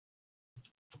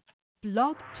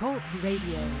Blog Talk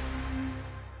Radio.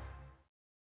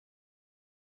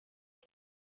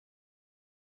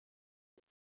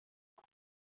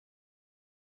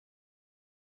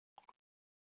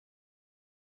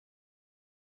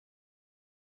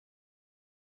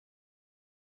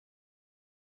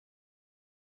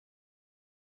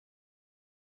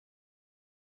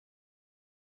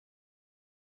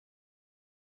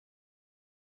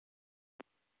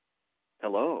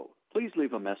 Hello. Please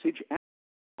leave a message at the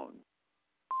phone.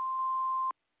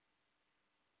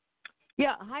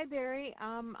 Yeah, hi Barry.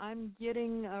 I'm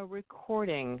getting a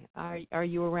recording. Are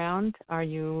you around? Are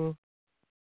you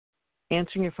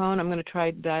answering your phone? I'm going to try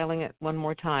dialing it one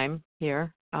more time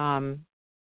here.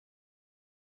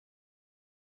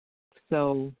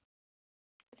 So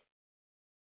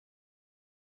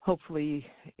hopefully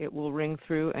it will ring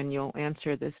through and you'll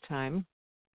answer this time.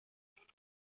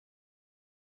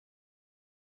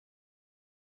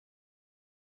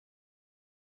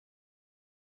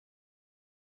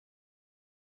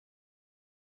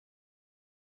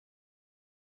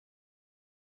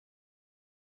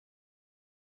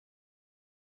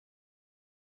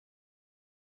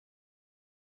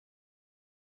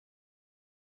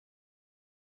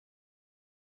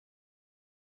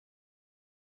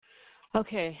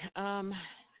 Okay.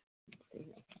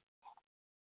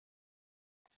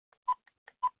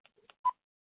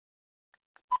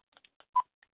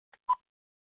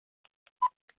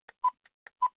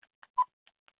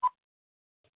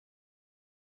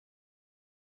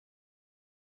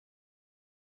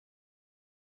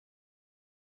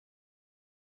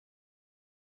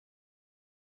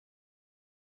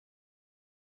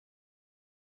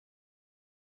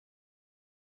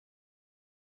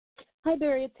 Hi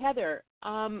Barry, it's Heather.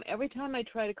 Every time I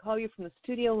try to call you from the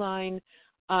studio line,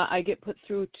 I get put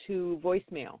through to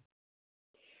voicemail.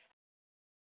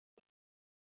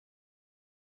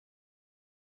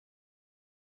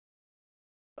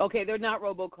 Okay, they're not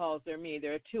robocalls, they're me.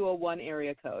 They're a 201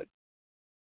 area code.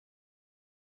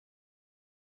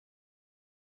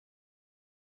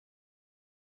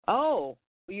 Oh,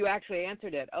 you actually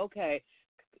answered it. Okay.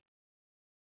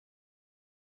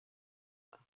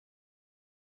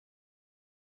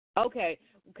 Okay,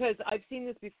 because I've seen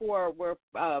this before where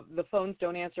the phones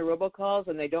don't answer robocalls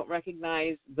and they don't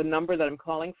recognize the number that I'm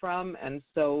calling from, and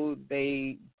so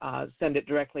they send it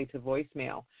directly to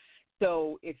voicemail.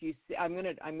 So if you see, I'm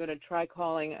gonna try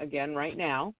calling again right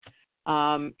now,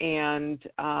 and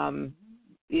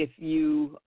if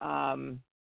you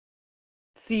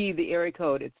see the area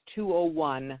code, it's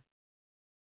 201.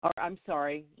 Or I'm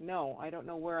sorry, no, I don't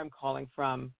know where I'm calling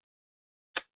from.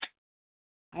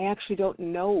 I actually don't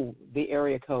know the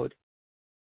area code.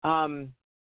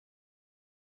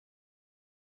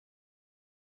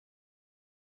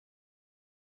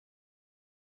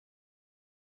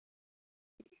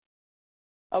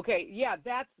 Okay, yeah,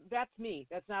 that's me.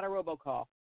 That's not a robocall.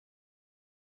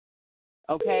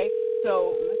 Okay,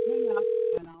 so let's hang up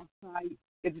and I'll try.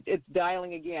 It's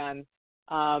dialing again.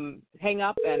 Hang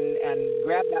up and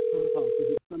grab that phone call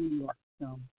because it's from New York.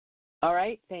 So, all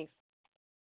right, thanks.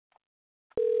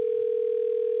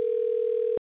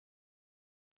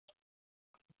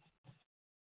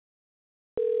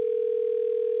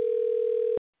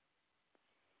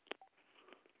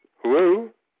 Hello?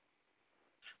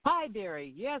 Hi,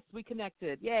 Barry. Yes, we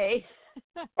connected. Yay.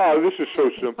 Oh, this is so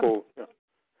simple.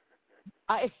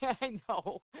 I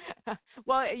know.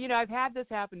 Well, I've had this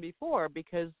happen before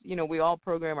because, we all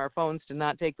program our phones to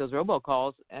not take those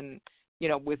robocalls and,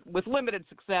 with limited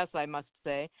success, I must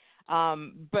say.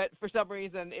 But for some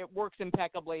reason, it works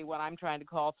impeccably when I'm trying to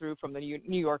call through from the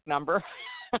New York number.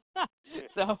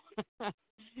 So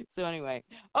anyway.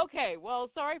 Okay, well,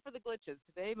 sorry for the glitches.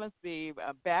 Today must be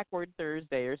a backward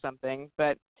Thursday or something,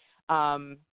 but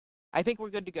I think we're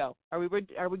good to go. Are we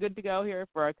good to go here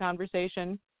for our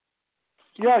conversation?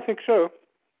 Yeah, I think so.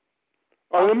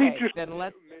 Okay, let me just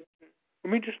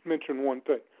mention one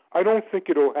thing. I don't think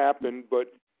it'll happen, but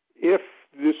if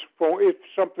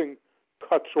something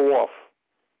cuts off,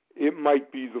 it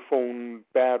might be the phone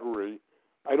battery.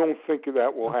 I don't think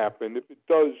that will happen. If it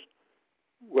does,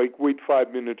 wait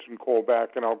 5 minutes and call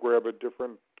back, and I'll grab a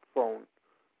different phone.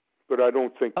 But I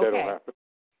don't think that'll happen.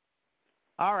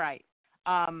 All right.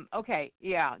 Okay,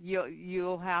 yeah,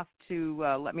 you'll have to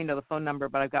let me know the phone number,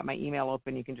 but I've got my email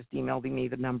open. You can just email me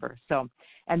the number. So,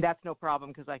 and that's no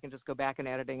problem because I can just go back in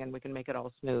editing and we can make it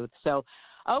all smooth. So,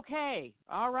 okay,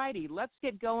 all righty, let's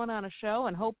get going on a show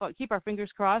and keep our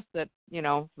fingers crossed that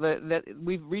that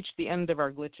we've reached the end of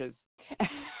our glitches.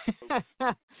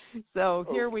 So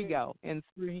here we go in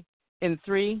three,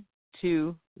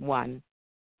 2, 1.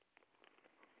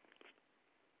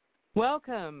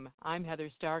 Welcome. I'm Heather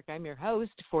Stark. I'm your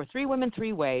host for Three Women,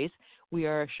 Three Ways. We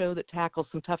are a show that tackles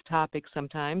some tough topics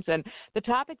sometimes. And the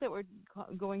topic that we're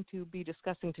going to be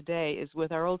discussing today is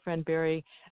with our old friend Barry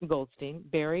Goldstein.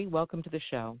 Barry, welcome to the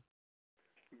show.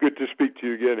 Good to speak to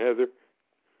you again, Heather.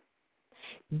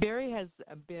 Barry has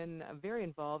been very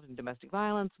involved in domestic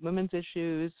violence, women's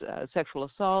issues, sexual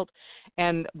assault,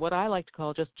 and what I like to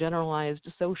call just generalized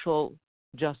social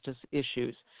justice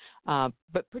issues,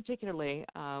 but particularly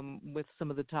with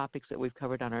some of the topics that we've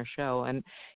covered on our show. And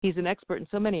he's an expert in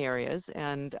so many areas,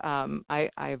 and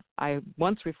I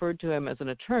once referred to him as an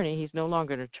attorney. He's no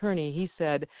longer an attorney. He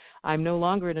said, I'm no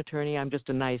longer an attorney, I'm just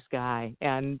a nice guy.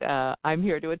 And I'm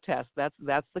here to attest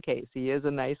that's the case. He is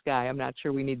a nice guy. I'm not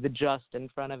sure we need the just in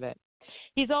front of it.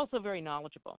 He's also very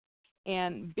knowledgeable.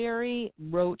 And Barry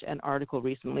wrote an article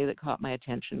recently that caught my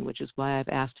attention, which is why I've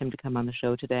asked him to come on the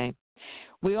show today.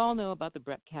 We all know about the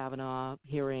Brett Kavanaugh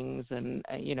hearings, and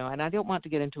and I don't want to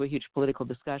get into a huge political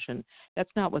discussion.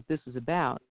 That's not what this is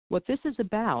about. What this is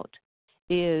about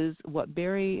is what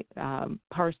Barry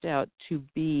parsed out to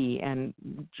be, and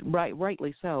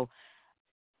rightly so,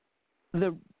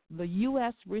 the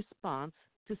U.S. response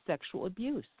to sexual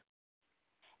abuse,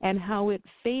 and how it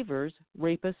favors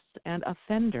rapists and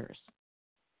offenders.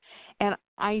 And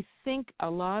I think a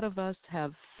lot of us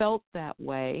have felt that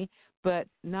way, but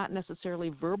not necessarily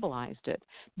verbalized it.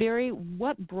 Barry,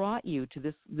 what brought you to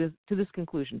this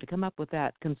conclusion, to come up with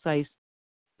that concise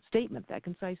statement, that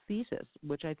concise thesis,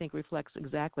 which I think reflects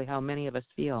exactly how many of us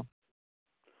feel?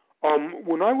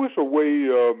 When I was away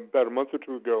about a month or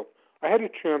two ago, I had a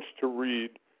chance to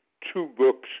read two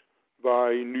books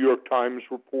by New York Times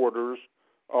reporters.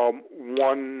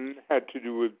 One had to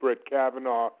do with Brett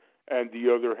Kavanaugh, and the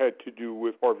other had to do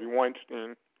with Harvey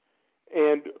Weinstein.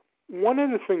 And one of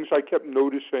the things I kept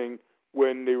noticing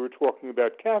when they were talking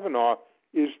about Kavanaugh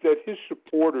is that his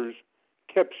supporters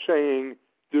kept saying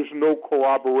there's no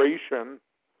corroboration,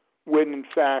 when in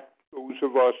fact those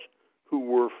of us who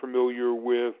were familiar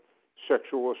with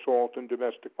sexual assault and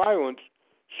domestic violence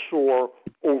saw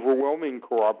overwhelming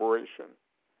corroboration.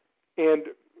 And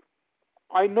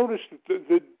I noticed that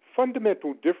the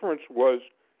fundamental difference was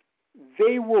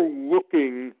they were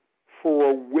looking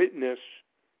for a witness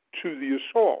to the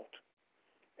assault.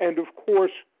 And of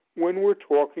course, when we're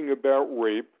talking about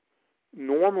rape,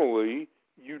 normally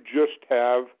you just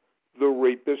have the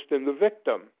rapist and the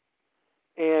victim.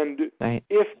 And right.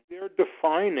 If they're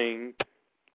defining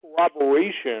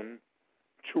corroboration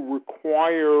to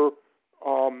require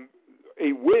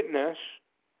a witness,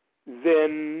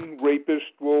 then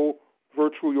rapists will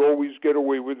virtually always get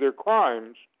away with their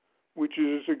crimes, which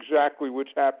is exactly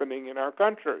what's happening in our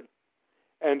country.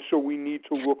 And so we need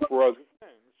to look for other things.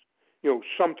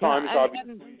 Sometimes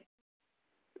obviously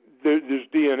there's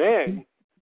DNA,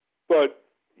 but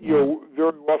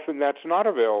very often that's not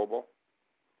available.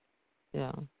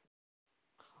 Yeah.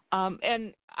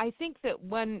 And I think that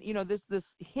when this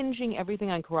hinging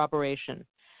everything on corroboration,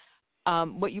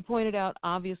 what you pointed out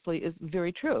obviously is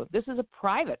very true. This is a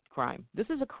private crime. This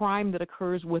is a crime that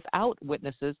occurs without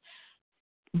witnesses.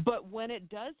 But when it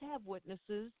does have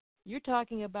witnesses, you're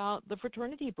talking about the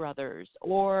fraternity brothers,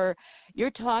 or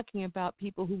you're talking about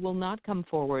people who will not come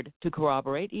forward to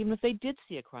corroborate, even if they did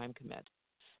see a crime commit.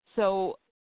 So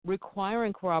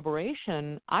requiring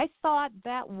corroboration, I thought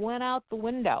that went out the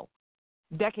window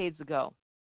decades ago.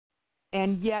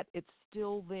 And yet it's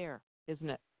still there, isn't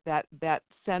it? That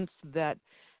sense that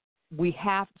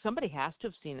somebody has to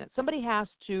have seen it. Somebody has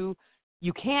to,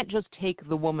 you can't just take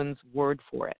the woman's word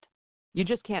for it. You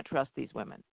just can't trust these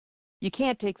women. You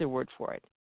can't take their word for it.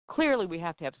 Clearly we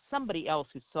have to have somebody else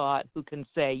who saw it who can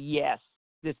say, yes,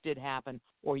 this did happen,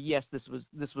 or yes, this was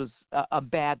a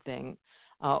bad thing,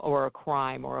 or a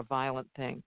crime or a violent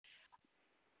thing.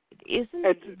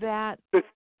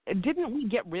 Didn't we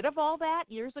get rid of all that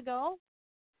years ago?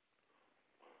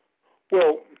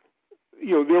 Well,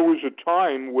 there was a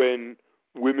time when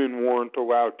women weren't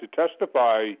allowed to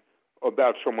testify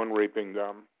about someone raping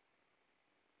them.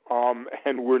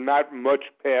 And we're not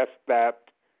much past that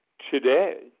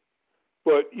today.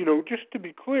 But, just to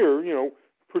be clear,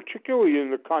 particularly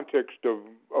in the context of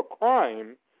a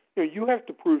crime, you have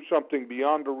to prove something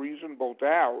beyond a reasonable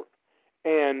doubt.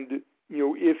 And,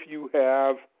 if you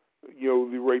have,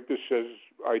 the rapist says,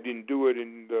 I didn't do it,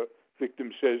 and the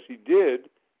victim says he did,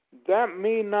 that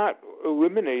may not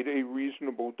eliminate a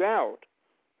reasonable doubt.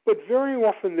 But very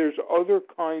often there's other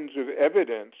kinds of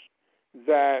evidence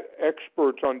that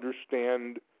experts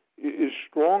understand is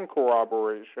strong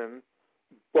corroboration,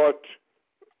 but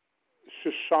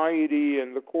society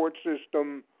and the court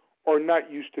system are not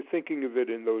used to thinking of it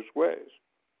in those ways.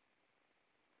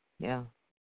 Yeah.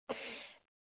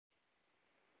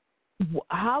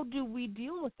 how do we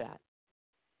deal with that?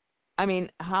 I mean,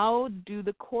 how do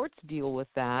the courts deal with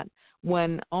that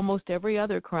when almost every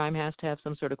other crime has to have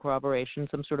some sort of corroboration,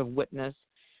 some sort of witness,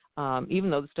 even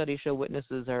though the studies show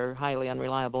witnesses are highly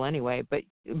unreliable anyway. But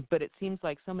it seems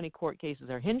like so many court cases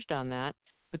are hinged on that.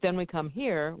 But then we come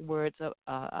here where it's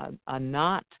a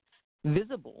not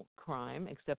visible crime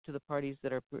except to the parties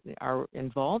that are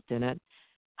involved in it.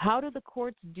 How do the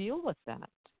courts deal with that?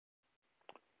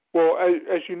 Well,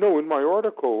 as you know, in my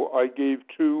article, I gave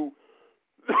two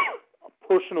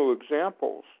personal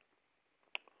examples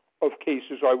of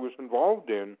cases I was involved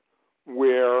in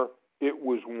where it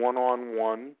was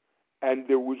one-on-one and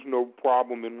there was no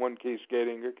problem in one case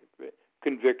getting a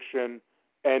conviction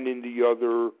and in the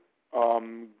other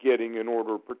getting an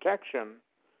order of protection.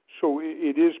 So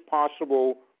it is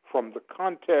possible from the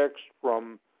context,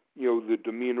 from the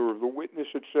demeanor of the witness,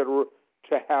 etc.,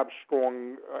 to have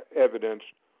strong evidence.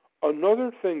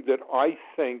 Another thing that I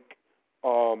think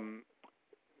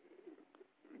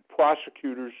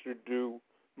prosecutors should do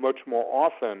much more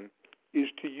often is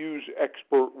to use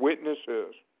expert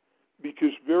witnesses,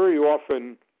 because very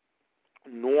often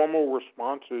normal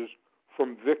responses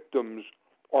from victims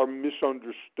are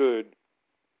misunderstood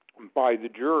by the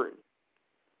jury.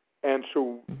 And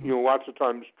so, lots of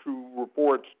times true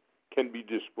reports can be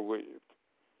disbelieved.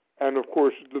 And, of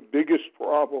course, the biggest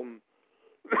problem,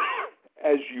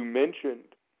 as you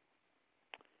mentioned,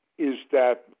 is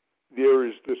that there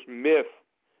is this myth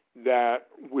that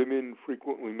women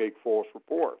frequently make false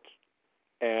reports,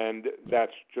 and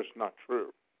that's just not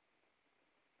true.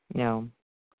 No.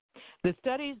 The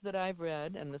studies that I've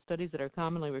read and the studies that are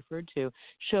commonly referred to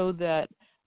show that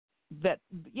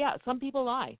some people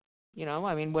lie.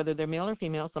 I mean, whether they're male or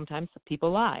female, sometimes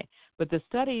people lie. But the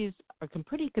studies are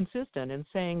pretty consistent in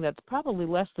saying that's probably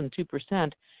less than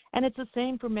 2%, and it's the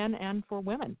same for men and for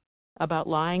women about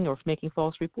lying or making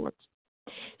false reports.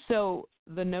 So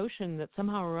the notion that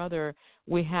somehow or other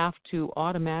we have to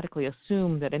automatically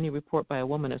assume that any report by a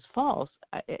woman is false,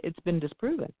 it's been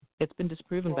disproven. It's been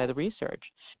disproven by the research.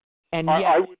 And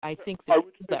yet, I think there's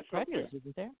that prejudice,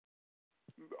 isn't there?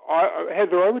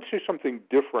 Heather, I would say something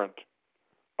different.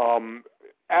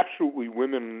 Absolutely,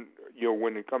 women,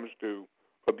 when it comes to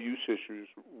abuse issues,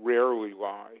 rarely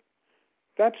lie.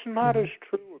 That's not as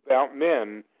true about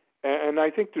men. And I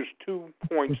think there's 2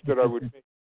 points that I would make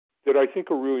that I think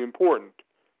are really important.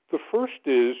 The first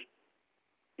is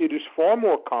it is far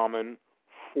more common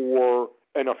for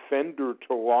an offender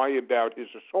to lie about his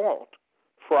assault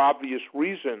for obvious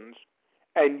reasons,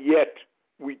 and yet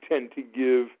we tend to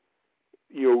give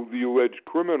the alleged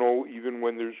criminal, even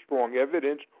when there's strong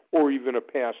evidence or even a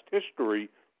past history,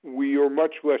 we are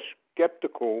much less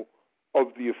skeptical of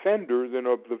the offender than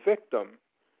of the victim.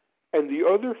 And the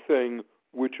other thing,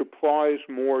 which applies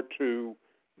more to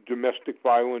domestic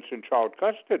violence and child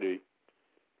custody,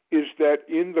 is that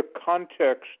in the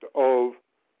context of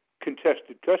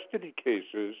contested custody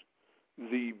cases,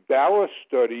 the Ballas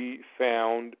study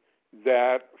found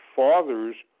that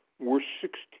fathers were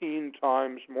 16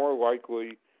 times more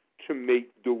likely to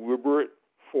make deliberate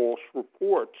false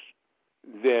reports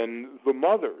than the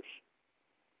mothers.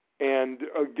 And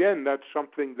again, that's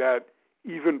something that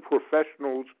even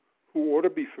professionals who ought to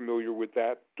be familiar with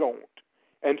that don't.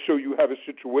 And so you have a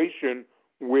situation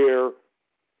where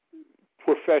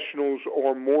professionals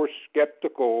are more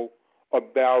skeptical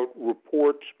about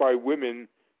reports by women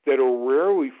that are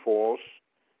rarely false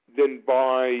than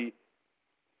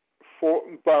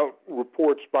about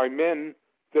reports by men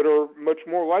that are much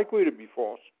more likely to be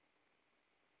false.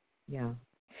 Yeah.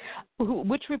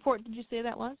 Which report did you say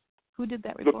that was? Who did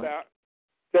that report?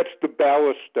 That's the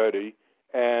Ballas study,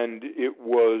 and it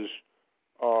was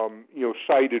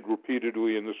cited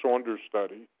repeatedly in the Saunders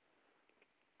study.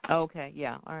 Okay,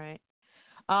 yeah, all right.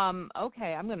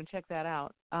 Okay, I'm going to check that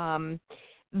out.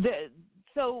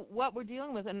 So what we're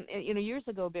dealing with, and years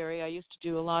ago, Barry, I used to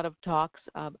do a lot of talks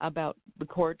about the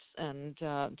courts and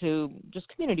to just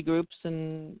community groups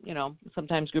and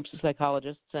sometimes groups of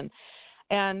psychologists,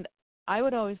 and I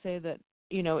would always say that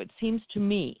it seems to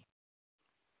me,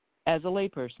 as a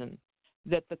layperson,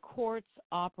 that the courts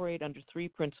operate under 3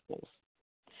 principles.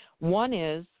 One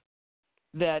is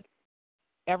that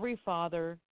every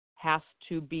father has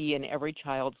to be in every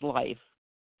child's life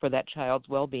for that child's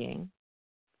well-being.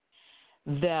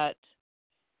 That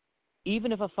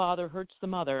even if a father hurts the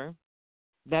mother,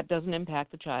 that doesn't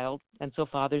impact the child, and so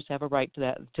fathers have a right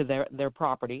to their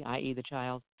property, i.e. the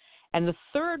child. And the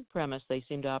third premise they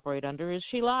seem to operate under is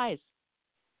she lies.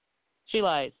 She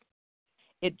lies.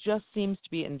 it just seems to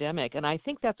be endemic. And I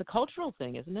think that's a cultural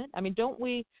thing, isn't it? I mean, don't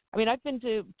we? I mean, I've been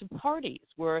to parties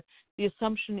where the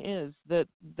assumption is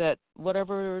that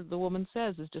whatever the woman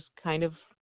says is just kind of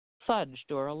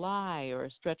fudged or a lie or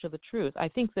a stretch of the truth. I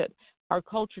think that our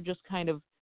culture just kind of,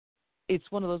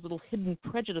 it's one of those little hidden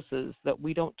prejudices that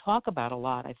we don't talk about a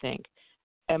lot, I think.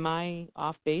 Am I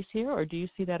off base here, or do you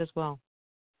see that as well?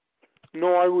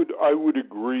 No, I would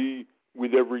agree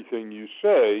with everything you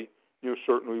say.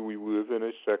 Certainly we live in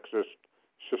a sexist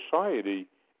society.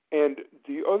 And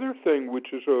the other thing,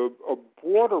 which is a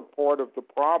broader part of the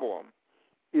problem,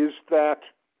 is that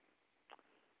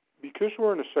because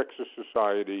we're in a sexist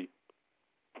society,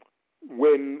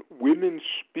 when women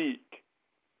speak,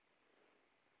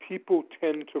 people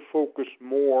tend to focus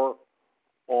more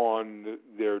on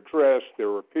their dress,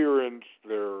 their appearance,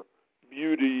 their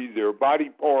beauty, their body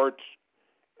parts,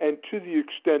 and to the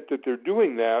extent that they're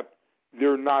doing that,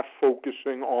 they're not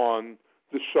focusing on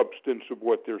the substance of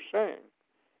what they're saying.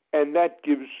 And that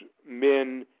gives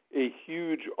men a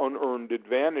huge unearned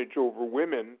advantage over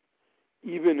women,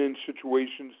 even in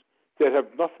situations that have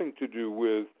nothing to do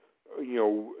with,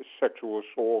 sexual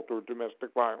assault or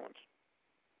domestic violence.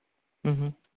 Mm-hmm.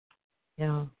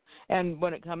 Yeah. And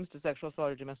when it comes to sexual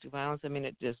assault or domestic violence, I mean,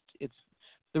 it's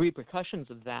the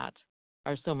repercussions of that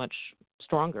are so much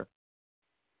stronger.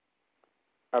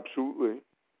 Absolutely.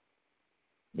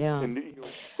 Yeah. And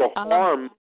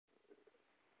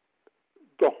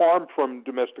the harm from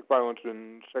domestic violence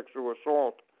and sexual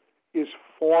assault is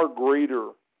far greater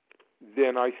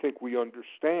than I think we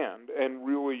understand, and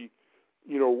really,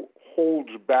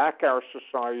 holds back our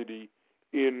society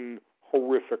in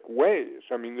horrific ways.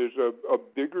 I mean, there's a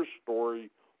bigger story.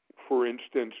 For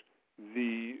instance,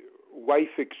 the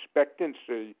life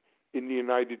expectancy in the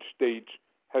United States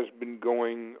has been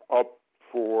going up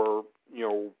for,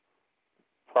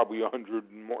 probably 100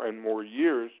 and more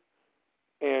years.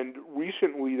 And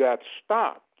recently that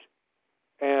stopped.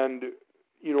 And,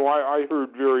 I heard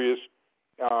various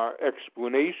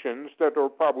explanations that are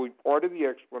probably part of the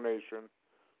explanation.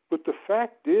 But the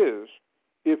fact is,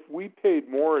 if we paid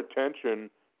more attention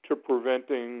to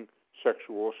preventing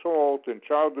sexual assault and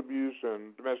child abuse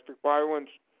and domestic violence,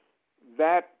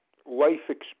 that life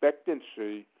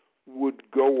expectancy would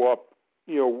go up,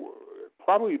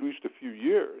 probably at least a few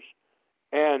years.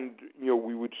 And,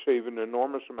 we would save an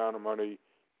enormous amount of money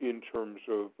in terms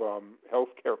of health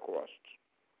care costs.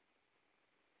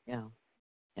 Yeah.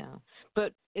 Yeah.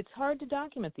 But it's hard to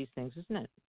document these things, isn't it?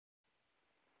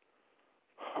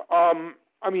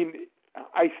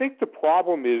 I think the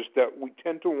problem is that we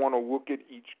tend to want to look at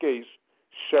each case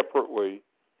separately,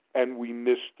 and we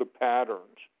miss the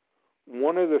patterns.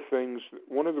 One of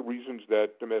the reasons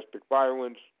that domestic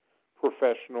violence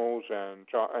professionals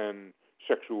and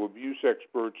sexual abuse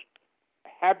experts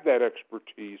have that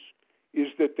expertise is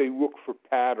that they look for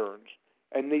patterns,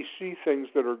 and they see things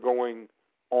that are going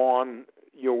on,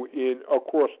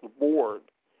 across the board,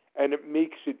 and it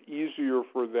makes it easier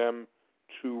for them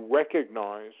to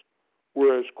recognize.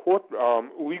 Whereas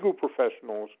legal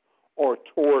professionals are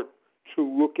taught to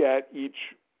look at each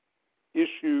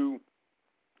issue,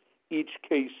 each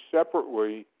case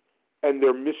separately, and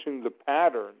they're missing the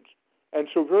patterns. And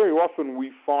so very often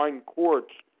we find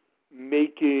courts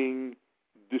making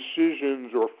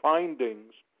decisions or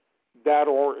findings that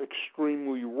are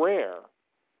extremely rare.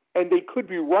 And they could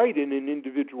be right in an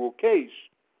individual case,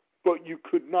 but you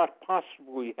could not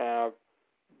possibly have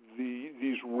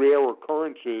these rare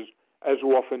occurrences as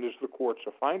often as the courts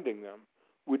are finding them,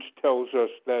 which tells us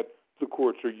that the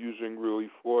courts are using really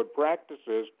flawed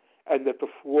practices, and that the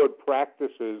flawed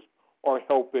practices are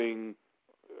helping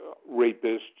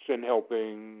rapists and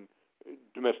helping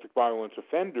domestic violence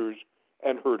offenders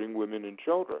and hurting women and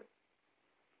children.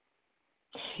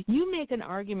 You make an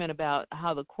argument about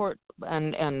how the court,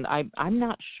 and I'm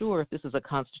not sure if this is a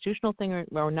constitutional thing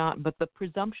or not, but the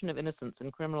presumption of innocence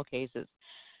in criminal cases.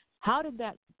 How did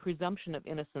that presumption of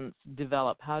innocence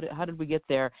develop? How did we get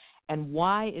there? And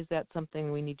why is that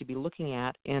something we need to be looking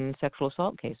at in sexual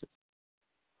assault cases?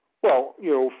 Well,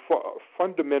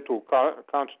 fundamental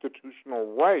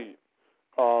constitutional right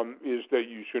is that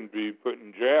you shouldn't be put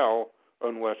in jail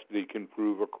unless they can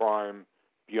prove a crime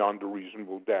beyond a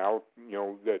reasonable doubt,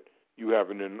 that you have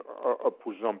a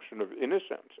presumption of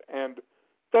innocence. And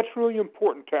that's really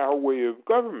important to our way of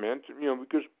government,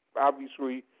 because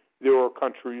obviously there are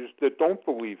countries that don't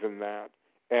believe in that,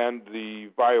 and the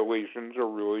violations are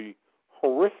really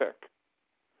horrific.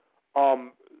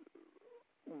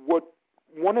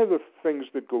 One of the things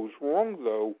that goes wrong,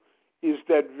 though, is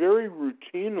that very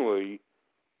routinely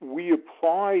we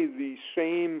apply the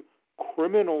same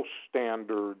criminal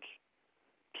standards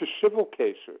to civil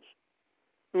cases.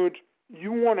 In other words,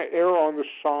 you want to err on the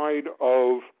side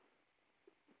of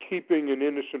keeping an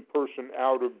innocent person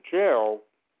out of jail,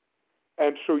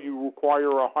 and so you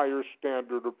require a higher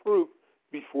standard of proof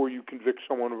before you convict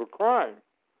someone of a crime.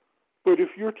 But if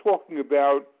you're talking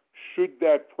about should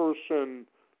that person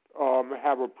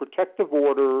have a protective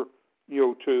order,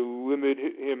 to limit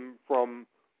him from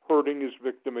hurting his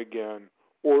victim again,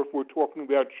 or if we're talking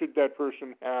about should that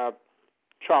person have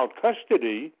child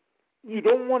custody, you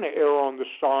don't want to err on the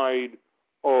side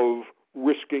of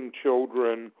risking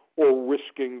children or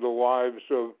risking the lives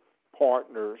of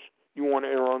partners. You want to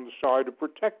err on the side of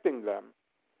protecting them.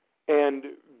 And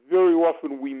very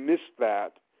often we miss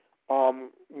that.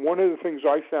 One of the things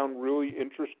I found really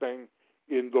interesting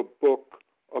in the book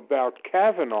about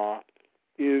Kavanaugh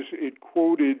is it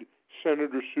quoted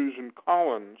Senator Susan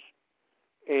Collins,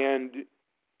 and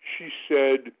she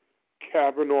said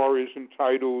Kavanaugh is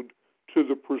entitled to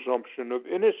the presumption of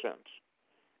innocence.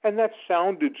 And that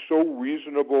sounded so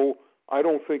reasonable, I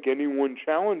don't think anyone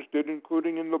challenged it,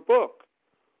 including in the book.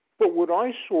 But what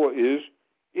I saw is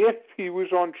if he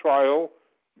was on trial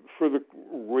for the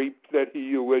rape that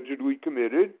he allegedly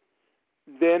committed,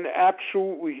 then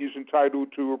absolutely he's entitled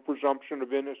to a presumption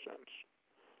of innocence.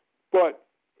 But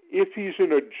if he's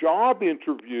in a job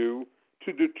interview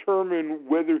to determine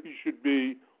whether he should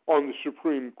be on the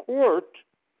Supreme Court,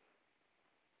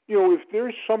 if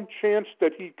there's some chance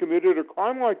that he committed a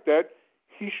crime like that,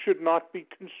 he should not be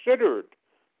considered.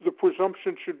 The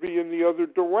presumption should be in the other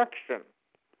direction.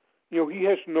 He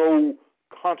has no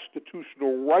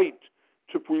constitutional right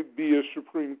to be a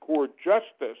Supreme Court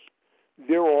justice.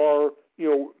 There are,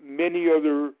 many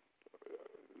other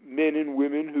men and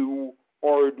women who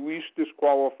are at least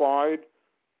disqualified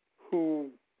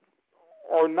who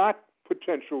are not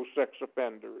potential sex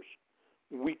offenders.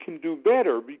 We can do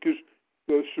better because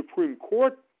the Supreme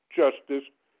Court justice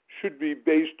should be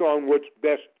based on what's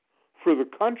best for the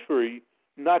country,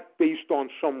 not based on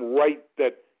some right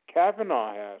that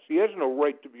Kavanaugh has. He has no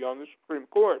right to be on the Supreme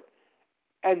Court.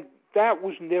 And that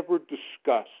was never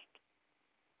discussed.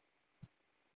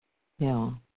 Yeah.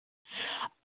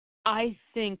 I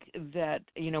think that,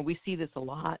 we see this a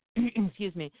lot,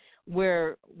 excuse me,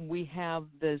 where we have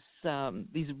these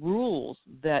rules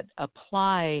that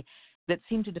apply that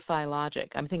seem to defy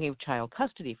logic. I'm thinking of child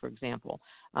custody, for example.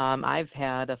 I've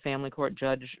had a family court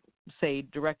judge say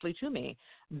directly to me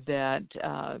that,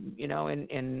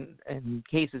 in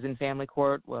cases in family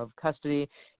court of custody,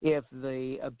 if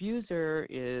the abuser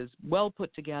is well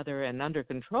put together and under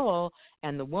control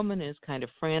and the woman is kind of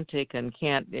frantic and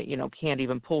can't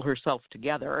even pull herself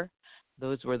together,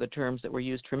 those were the terms that were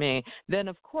used for me, then,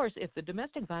 of course, if the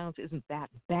domestic violence isn't that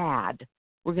bad,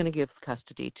 we're going to give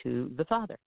custody to the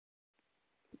father.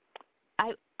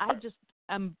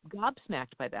 I'm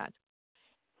gobsmacked by that.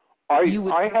 I'm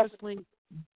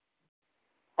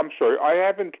sorry, I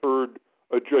haven't heard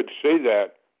a judge say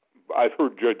that. I've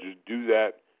heard judges do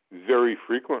that very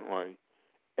frequently.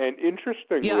 And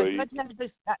interestingly...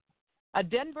 a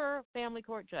Denver family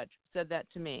court judge said that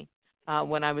to me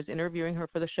when I was interviewing her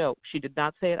for the show. She did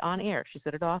not say it on air. She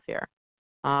said it off air.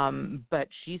 But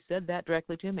she said that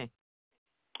directly to me.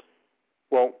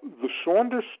 Well, the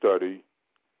Saunders study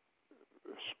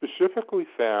specifically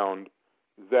found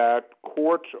that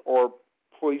courts are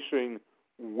placing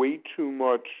way too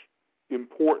much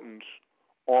importance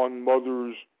on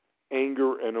mothers'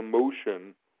 anger and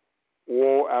emotion,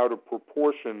 all out of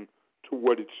proportion to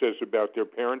what it says about their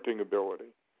parenting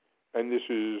ability. And this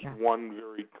is one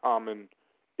very common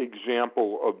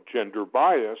example of gender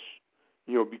bias,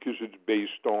 because it's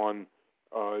based on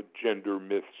gender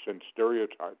myths and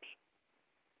stereotypes.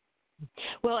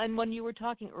 Well, and when you were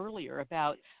talking earlier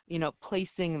about,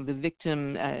 placing the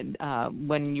victim,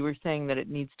 when you were saying that it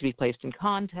needs to be placed in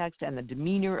context and the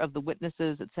demeanor of the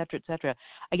witnesses, et cetera,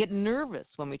 I get nervous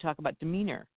when we talk about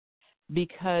demeanor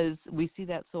because we see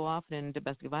that so often in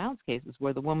domestic violence cases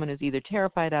where the woman is either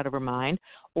terrified out of her mind,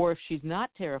 or if she's not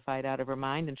terrified out of her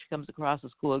mind and she comes across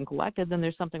as cool and collected, then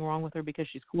there's something wrong with her because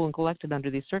she's cool and collected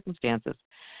under these circumstances.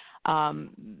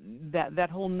 That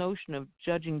whole notion of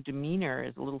judging demeanor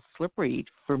is a little slippery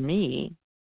for me.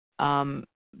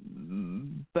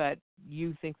 But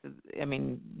you think that,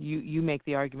 you make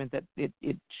the argument that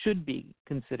it should be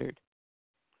considered.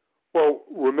 Well,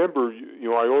 remember,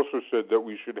 I also said that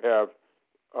we should have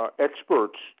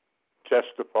experts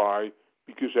testify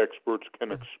because experts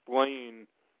can explain,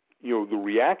 the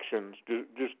reactions.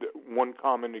 Just one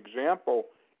common example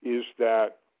is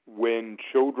that when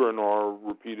children are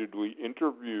repeatedly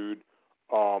interviewed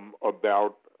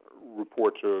about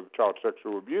reports of child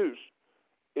sexual abuse,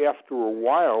 after a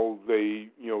while, they,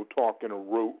 talk in a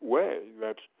rote way.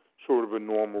 That's sort of a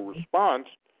normal response,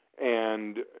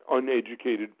 and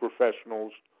uneducated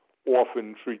professionals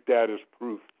often treat that as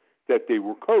proof that they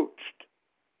were coached,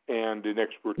 and an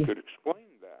expert could explain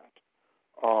that.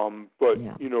 But,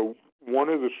 one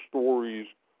of the stories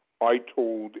I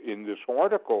told in this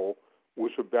article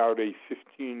was about a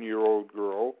 15-year-old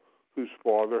girl whose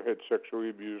father had sexually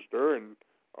abused her, and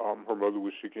her mother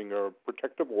was seeking a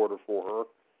protective order for her,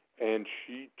 and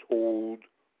she told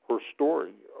her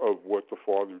story of what the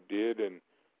father did and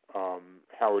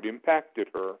how it impacted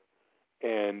her.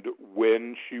 And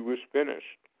when she was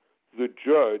finished, the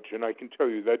judge, and I can tell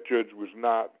you that judge was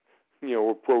not,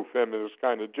 a pro-feminist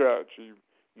kind of judge. He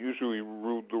usually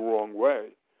ruled the wrong way.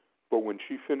 But when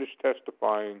she finished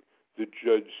testifying, the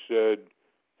judge said,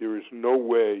 there is no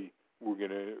way we're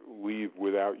going to leave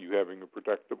without you having a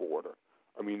protective order.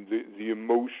 I mean, the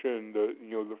emotion,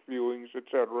 the feelings,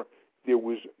 etc. There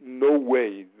was no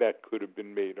way that could have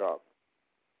been made up.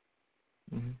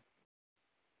 Mm-hmm.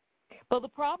 Well, the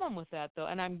problem with that, though,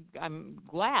 and I'm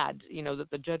glad, that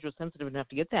the judge was sensitive enough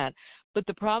to get that. But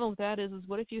the problem with that is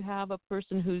what if you have a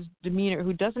person whose demeanor,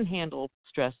 who doesn't handle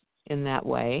stress in that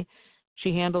way?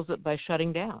 She handles it by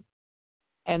shutting down.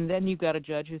 And then you've got a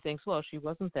judge who thinks, well, she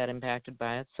wasn't that impacted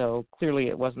by it, so clearly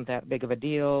it wasn't that big of a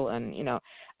deal. And,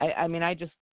 I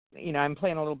just, I'm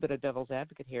playing a little bit of devil's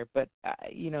advocate here, but,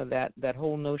 that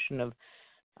whole notion of,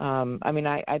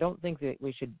 I don't think that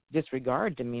we should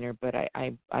disregard demeanor, but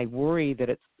I worry that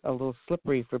it's a little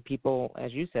slippery for people,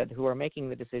 as you said, who are making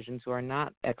the decisions, who are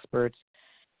not experts,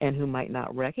 and who might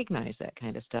not recognize that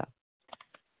kind of stuff.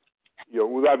 Yeah,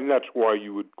 well, that's why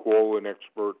you would call an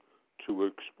expert to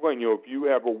explain. If you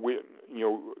have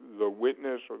the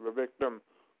witness or the victim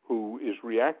who is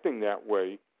reacting that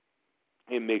way,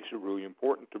 it makes it really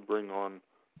important to bring on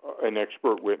an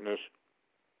expert witness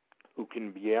who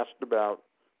can be asked about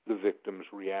the victim's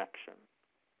reaction.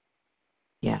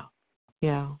 Yeah.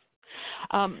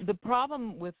 The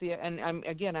problem with and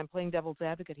I'm playing devil's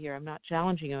advocate here. I'm not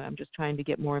challenging you. I'm just trying to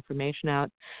get more information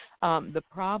out. The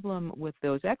problem with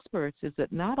those experts is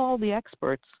that not all the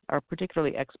experts are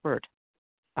particularly expert.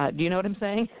 Do you know what I'm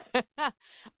saying?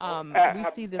 We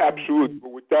see this absolutely.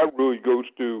 But what that really goes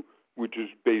to, which is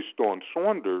based on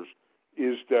Saunders,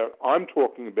 is that I'm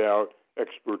talking about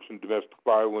experts in domestic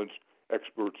violence,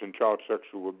 experts in child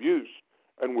sexual abuse,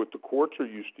 and what the courts are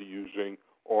used to using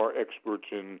are experts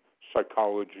in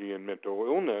psychology and mental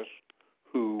illness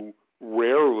who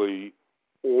rarely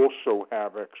also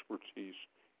have expertise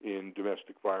in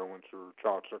domestic violence or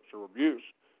child sexual abuse.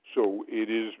 So it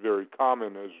is very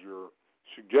common, as you're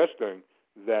suggesting,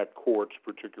 that courts,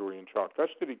 particularly in child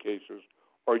custody cases,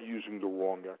 are using the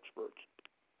wrong experts.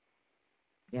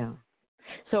 Yeah.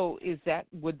 So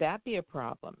would that be a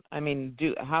problem? I mean,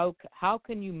 how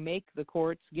can you make the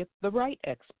courts get the right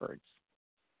experts?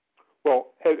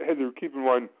 Well, Heather, keep in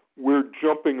mind, we're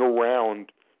jumping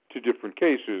around to different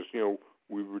cases.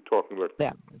 We were talking about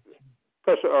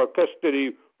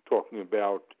custody, talking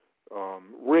about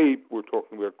rape, we're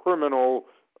talking about criminal,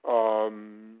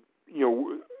 and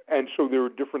so there are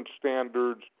different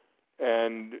standards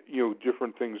and,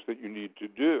 different things that you need to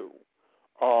do.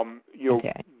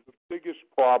 Okay. The biggest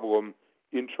problem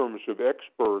in terms of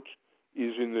experts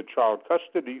is in the child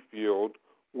custody field,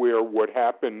 where what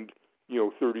happened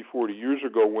 30, 40 years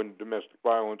ago when domestic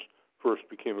violence first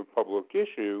became a public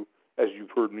issue, as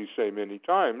you've heard me say many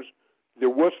times, there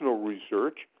was no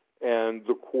research, and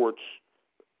the courts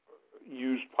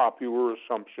used popular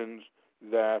assumptions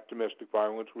that domestic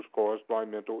violence was caused by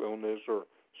mental illness or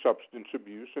substance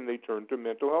abuse, and they turned to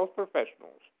mental health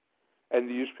professionals. And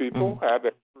these people have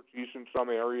expertise in some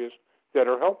areas that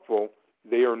are helpful.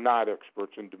 They are not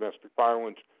experts in domestic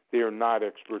violence. They are not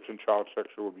experts in child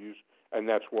sexual abuse, and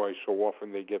that's why so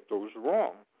often they get those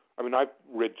wrong. I mean, I've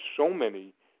read so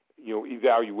many,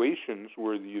 evaluations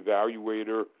where the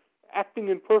evaluator, acting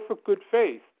in perfect good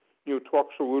faith,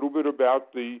 talks a little bit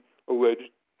about the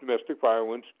alleged domestic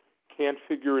violence, can't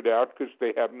figure it out because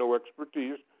they have no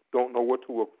expertise, don't know what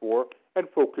to look for, and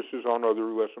focuses on other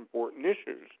less important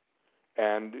issues.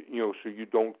 And, so you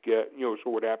don't get, so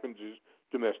what happens is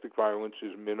domestic violence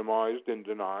is minimized and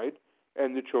denied,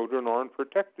 and the children aren't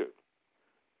protected.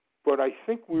 But I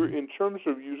think in terms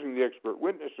of using the expert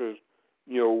witnesses,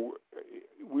 we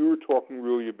were talking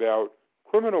really about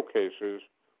criminal cases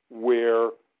where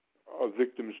a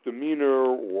victim's demeanor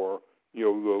or,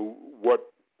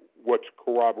 what's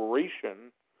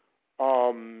corroboration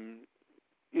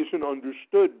isn't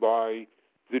understood by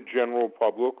the general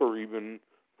public or even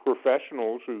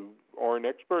professionals who are an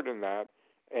expert in that,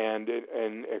 and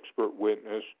an expert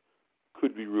witness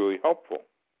could be really helpful.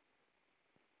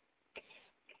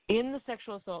 in the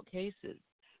sexual assault cases,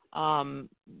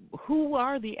 who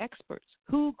are the experts?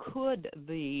 Who could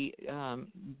the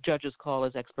judges call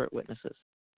as expert witnesses?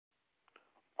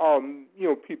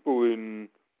 People in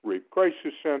rape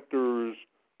crisis centers,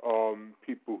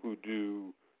 people who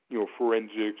do,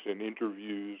 forensics and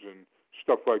interviews and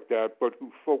stuff like that, but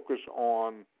who focus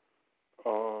on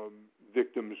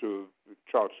victims of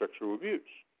child sexual abuse.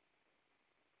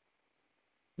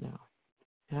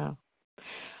 No.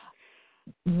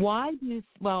 Why do you,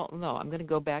 no, I'm going to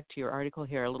go back to your article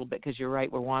here a little bit because you're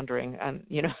right, we're wandering. And,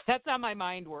 that's how my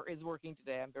mind is working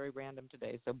today. I'm very random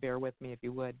today, so bear with me if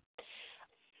you would.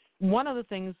 One of the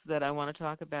things that I want to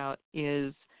talk about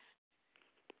is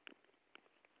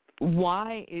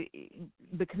why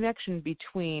the connection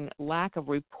between lack of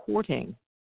reporting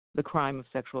the crime of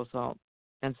sexual assault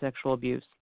and sexual abuse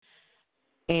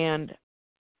and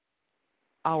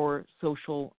our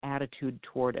social attitude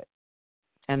toward it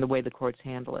and the way the courts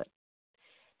handle it.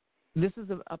 This is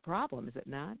a problem, is it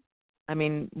not? I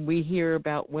mean, we hear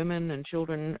about women and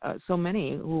children, so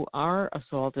many who are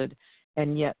assaulted,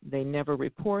 and yet they never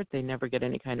report, they never get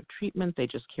any kind of treatment, they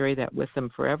just carry that with them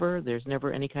forever. There's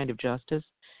never any kind of justice.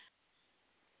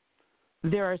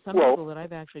 There are some people that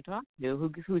I've actually talked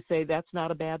to who say that's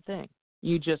not a bad thing.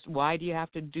 Why do you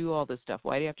have to do all this stuff?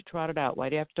 Why do you have to trot it out? Why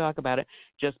do you have to talk about it?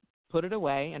 Just put it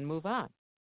away and move on.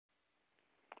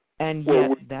 And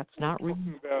yet that's not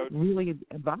really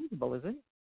advisable, is it?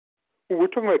 Well, we're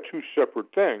talking about two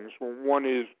separate things. One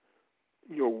is,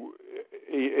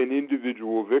 an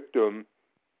individual victim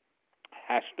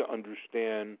has to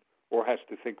understand or has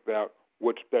to think about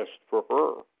what's best for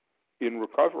her in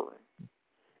recovering.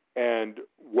 And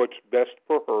what's best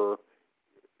for her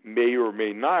may or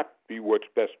may not be what's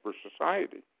best for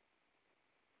society.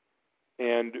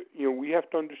 And, we have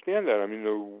to understand that. I mean,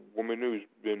 the woman who's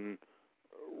been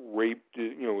raped,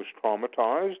 is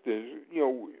traumatized,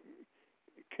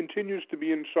 continues to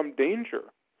be in some danger.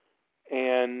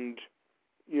 And,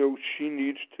 she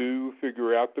needs to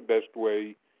figure out the best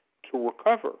way to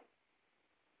recover.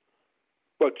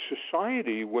 But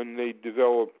society, when they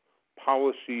develop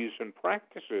policies and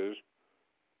practices,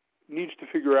 needs to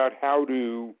figure out how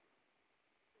to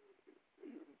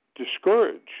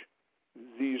discourage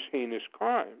these heinous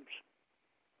crimes.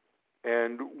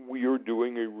 And we are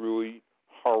doing a really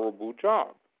horrible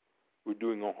job. We're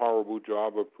doing a horrible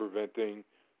job of preventing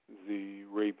the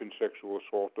rape and sexual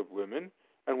assault of women,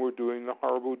 and we're doing a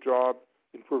horrible job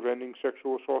in preventing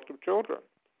sexual assault of children.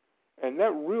 And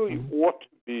that really ought to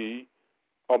be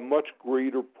a much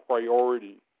greater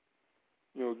priority.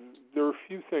 There are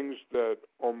few things that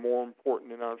are more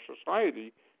important in our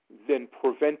society than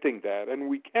preventing that, and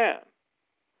we can.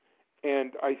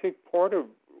 And I think part of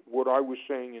what I was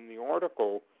saying in the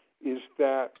article is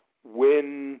that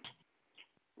when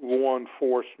law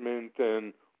enforcement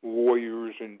and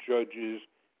lawyers and judges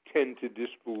tend to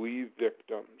disbelieve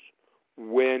victims,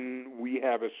 when we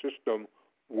have a system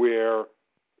where,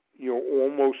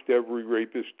 almost every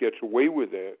rapist gets away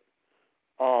with it,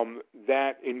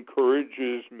 that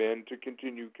encourages men to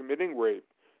continue committing rape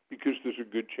because there's a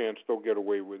good chance they'll get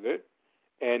away with it,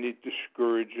 and it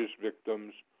discourages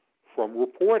victims from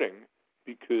reporting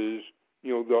because,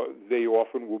 they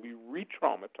often will be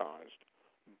re-traumatized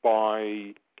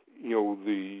by,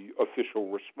 the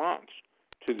official response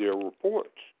to their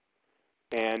reports.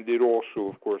 And it also,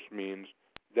 of course, means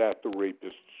that the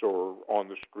rapists are on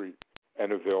the street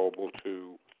and available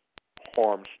to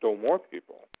harm still more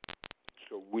people.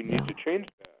 So we need to change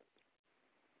that.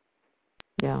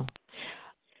 Yeah.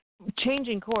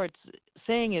 Changing courts,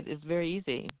 saying it is very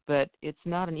easy, but it's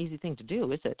not an easy thing to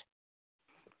do, is it?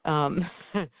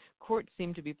 Courts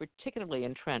seem to be particularly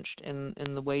entrenched in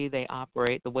the way they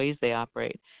operate, the ways they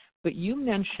operate. But you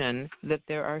mentioned that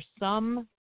there are some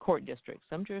court districts,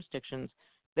 some jurisdictions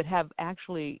that have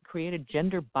actually created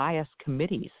gender bias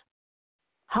committees.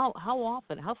 How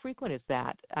often, how frequent is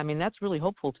that? I mean, that's really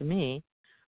hopeful to me.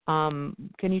 Can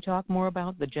you talk more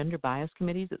about the gender bias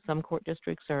committees that some court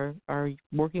districts are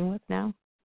working with now?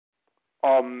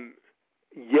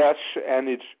 Yes, and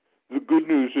the good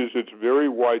news is it's very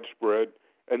widespread,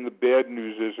 and the bad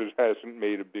news is it hasn't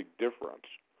made a big difference.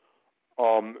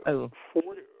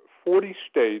 40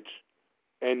 states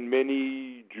and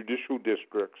many judicial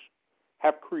districts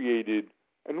have created,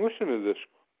 and listen to this,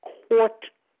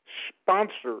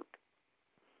 court-sponsored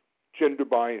gender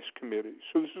bias committees.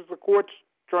 So this is the courts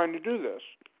trying to do this.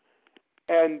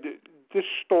 And this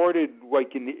started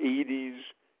like in the 80s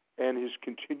and has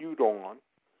continued on.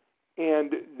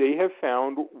 And they have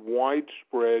found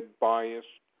widespread bias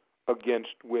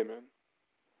against women.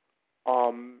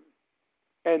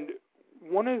 And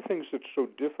one of the things that's so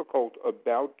difficult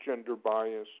about gender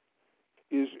bias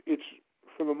is it's,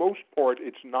 for the most part,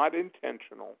 it's not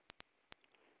intentional.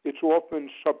 It's often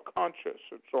subconscious.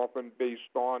 It's often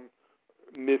based on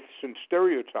myths and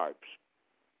stereotypes.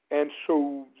 And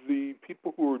so the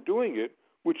people who are doing it,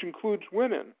 which includes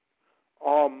women,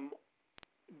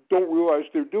 don't realize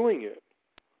they're doing it.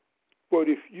 But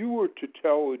if you were to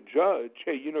tell a judge,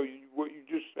 hey, what you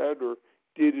just said or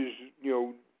did is,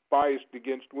 biased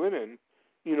against women,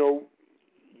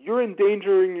 you're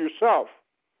endangering yourself,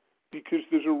 because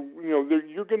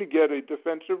you're going to get a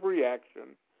defensive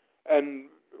reaction and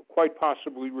quite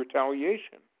possibly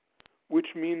retaliation,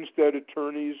 which means that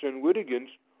attorneys and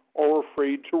litigants are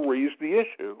afraid to raise the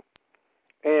issue.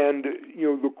 And,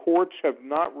 the courts have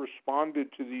not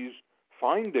responded to these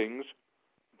findings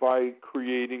by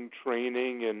creating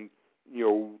training and,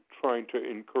 trying to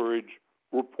encourage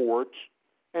reports.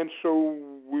 And so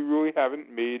we really haven't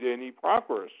made any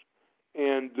progress.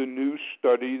 And the new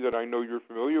study that I know you're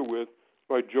familiar with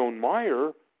by Joan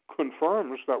Meyer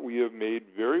confirms that we have made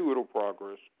very little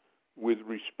progress with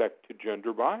respect to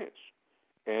gender bias.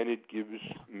 And it gives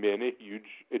men a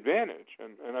huge advantage.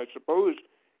 And I suppose,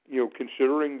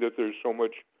 considering that there's so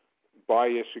much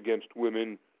bias against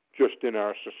women just in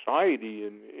our society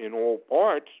in all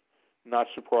parts, not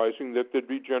surprising that there'd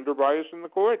be gender bias in the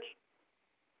courts.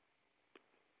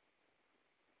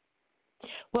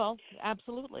 Well,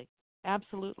 absolutely.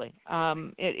 Absolutely.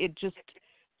 It just,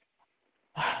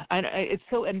 it's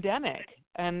so endemic,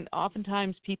 and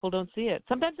oftentimes people don't see it.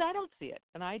 Sometimes I don't see it,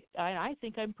 and I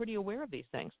think I'm pretty aware of these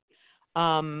things.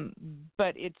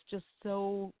 But it's just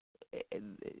so,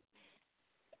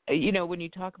 when you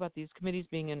talk about these committees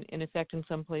being in effect in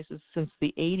some places since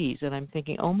the 80s, and I'm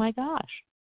thinking, oh my gosh.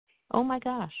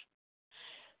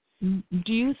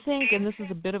 Do you think, and this is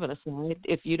a bit of an aside,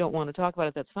 if you don't want to talk about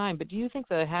it, that's fine, but do you think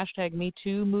the hashtag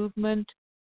 #MeToo movement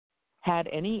had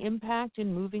any impact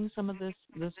in moving some of this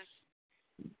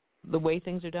the way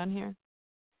things are done here?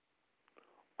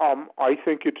 I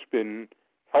think it's been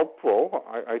helpful.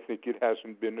 I think it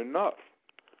hasn't been enough.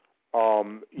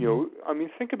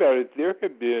 Think about it. There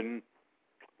have been,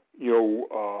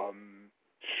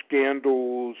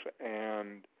 scandals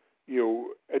and,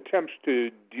 attempts to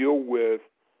deal with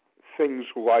things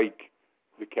like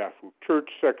the Catholic Church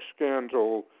sex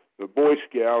scandal, the Boy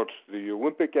Scouts, the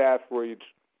Olympic athletes,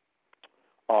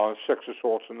 sex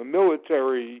assaults in the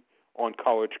military, on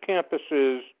college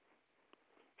campuses,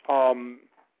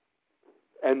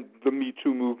 and the Me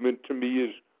Too movement, to me,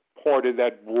 is part of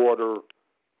that broader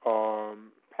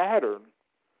pattern.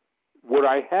 What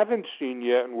I haven't seen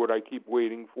yet, and what I keep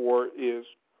waiting for, is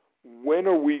when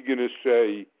are we going to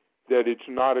say that it's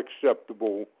not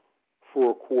acceptable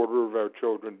for a quarter of our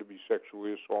children to be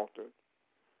sexually assaulted?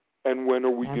 And when are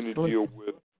we going to deal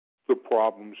with the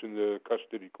problems in the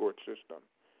custody court system?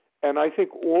 And I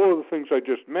think all of the things I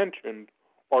just mentioned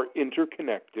are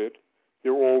interconnected.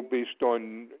 They're all based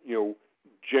on,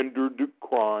 gendered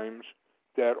crimes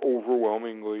that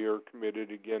overwhelmingly are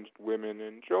committed against women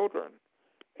and children.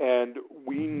 And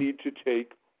we need to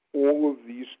take all of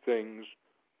these things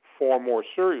far more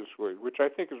seriously, which I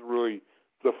think is really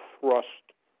the thrust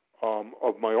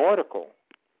of my article.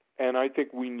 And I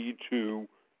think we need to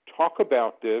talk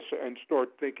about this and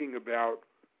start thinking about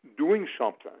doing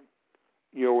something.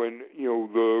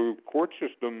 The court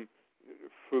system,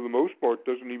 for the most part,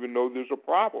 doesn't even know there's a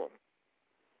problem.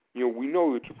 We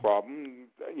know it's a problem.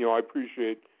 I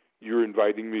appreciate you're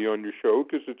inviting me on your show,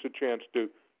 because it's a chance to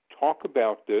talk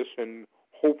about this and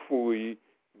hopefully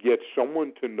get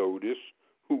someone to notice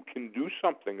who can do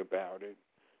something about it,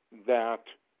 that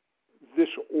this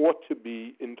ought to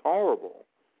be intolerable.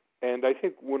 And I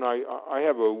think when I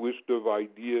have a list of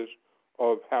ideas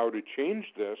of how to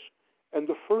change this, and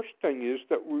the first thing is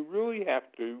that we really have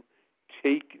to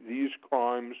take these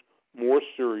crimes more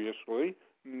seriously,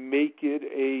 make it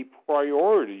a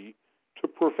priority to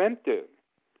prevent it.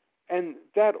 And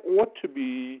that ought to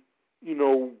be,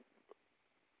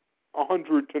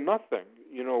 100 to nothing.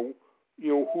 Who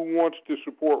wants to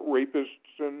support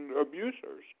rapists and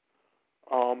abusers?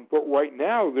 But right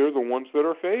now, they're the ones that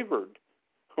are favored.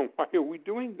 Why are we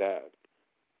doing that?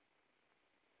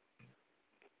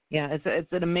 Yeah,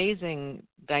 it's an amazing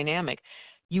dynamic.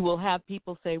 You will have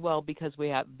people say, well, because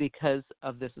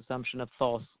of this assumption of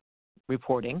false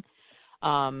reporting.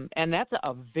 And that's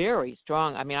a very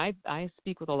strong, I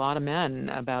speak with a lot of men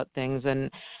about things,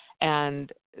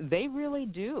 and they really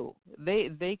do.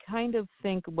 They kind of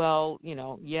think, well,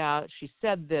 yeah, she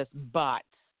said this, but.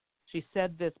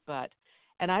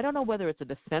 And I don't know whether it's a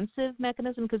defensive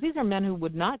mechanism, because these are men who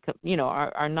would not,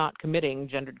 are not committing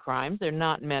gendered crimes. They're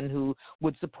not men who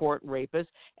would support rapists.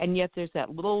 And yet there's that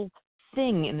little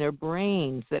thing in their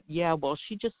brains that, yeah, well,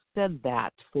 she just said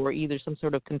that for either some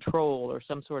sort of control or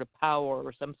some sort of power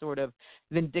or some sort of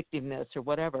vindictiveness or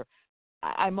whatever.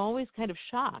 I'm always kind of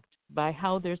shocked by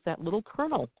how there's that little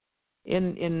kernel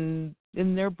in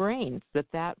their brains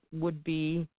that would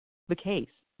be the case,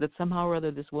 that somehow or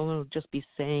other this woman would just be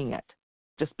saying it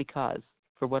just because,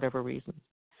 for whatever reasons.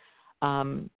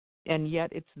 And yet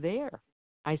it's there.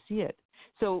 I see it.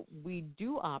 So we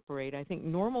do operate, I think,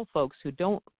 normal folks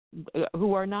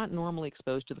who are not normally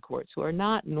exposed to the courts, who are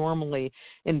not normally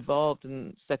involved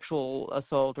in sexual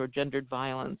assault or gendered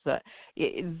violence,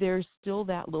 there's still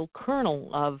that little kernel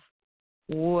of,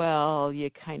 well, you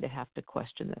kind of have to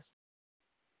question this.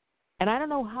 And I don't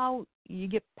know how you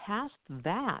get past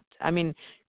that. I mean,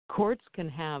 courts can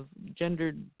have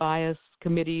gendered bias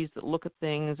committees that look at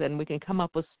things, and we can come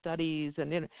up with studies,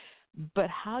 but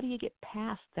how do you get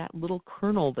past that little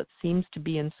kernel that seems to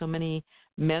be in so many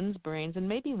men's brains, and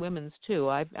maybe women's too?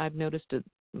 I've noticed it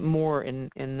more in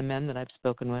the men that I've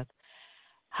spoken with.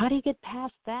 How do you get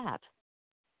past that?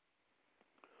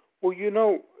 Well, you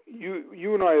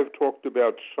and I have talked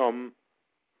about some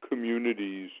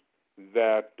communities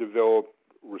that develop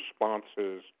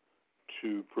responses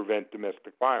to prevent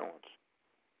domestic violence.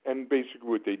 And basically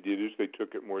what they did is they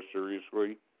took it more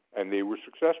seriously, and they were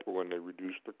successful, and they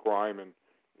reduced the crime, and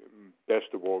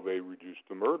best of all, they reduced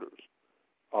the murders.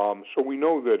 So we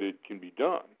know that it can be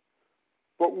done.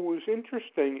 But what was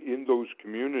interesting in those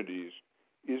communities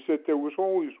is that there was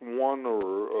always one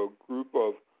or a group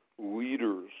of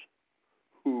leaders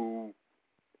who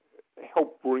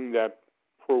helped bring that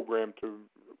program to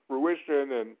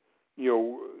fruition and,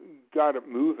 got it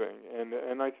moving.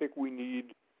 And I think we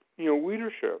need,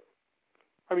 leadership.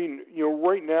 I mean,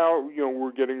 right now,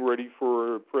 we're getting ready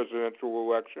for a presidential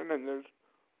election, and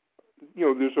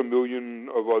there's a million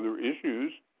of other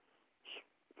issues.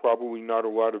 Probably not a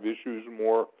lot of issues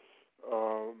more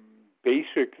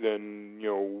basic than,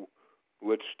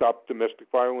 let's stop domestic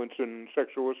violence and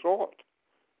sexual assault.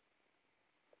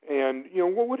 And,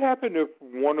 what would happen if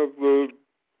one of the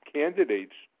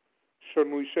candidates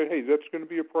suddenly said, hey, that's going to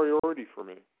be a priority for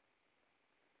me?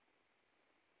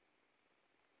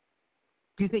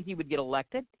 Do you think he would get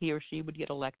elected, he or she would get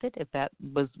elected, if that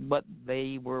was what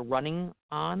they were running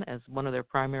on as one of their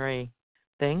primary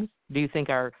things? Do you think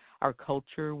our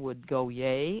culture would go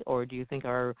yay, or do you think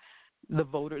the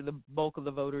bulk of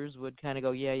the voters would kind of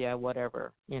go, yeah,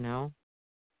 whatever, Well,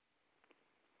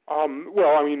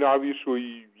 I mean,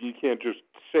 obviously you can't just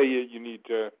say it. You need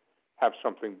to have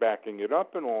something backing it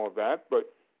up and all of that.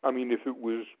 But, I mean, if it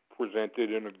was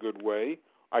presented in a good way,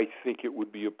 I think it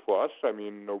would be a plus. I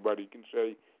mean, nobody can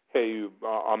say, hey,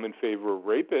 I'm in favor of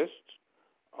rapists.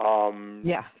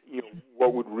 Yeah.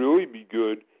 What would really be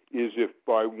good is if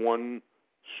by one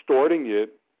starting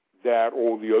it, that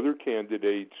all the other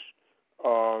candidates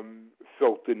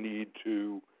felt the need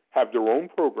to have their own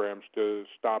programs to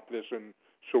stop this, and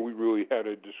so we really had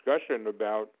a discussion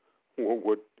about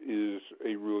what is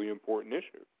a really important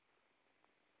issue.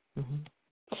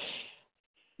 Mm-hmm.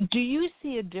 Do you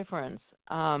see a difference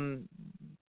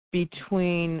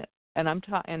between, and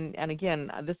and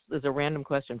again, this is a random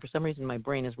question. For some reason, my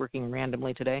brain is working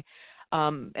randomly today.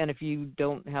 And if you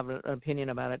don't have an opinion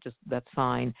about it, just that's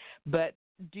fine. But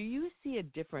do you see a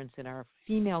difference in our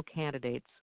female candidates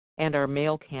and our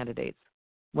male candidates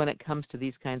when it comes to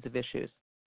these kinds of issues?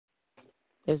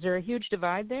 Is there a huge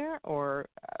divide there, or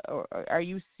are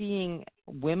you seeing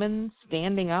women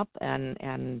standing up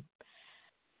and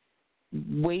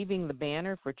waving the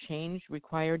banner for change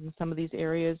required in some of these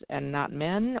areas and not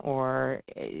men, or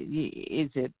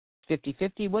is it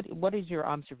 50-50? What is your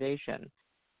observation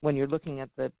when you're looking at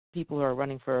the people who are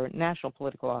running for national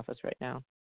political office right now?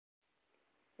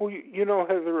 Well,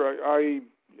 Heather, I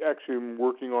actually am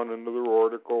working on another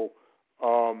article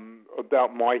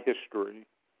about my history.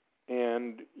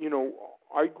 And,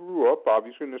 I grew up,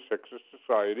 obviously, in a sexist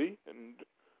society, and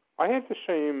I had the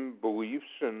same beliefs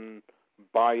and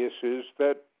biases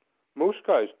that most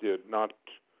guys did. Not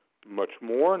much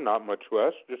more, not much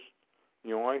less. Just,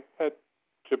 I had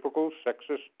typical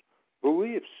sexist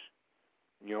beliefs,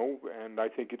 and I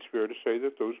think it's fair to say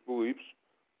that those beliefs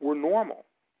were normal.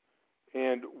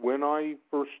 And when I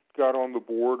first got on the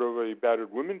board of a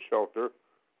battered women's shelter,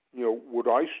 what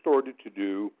I started to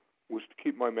do was to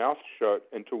keep my mouth shut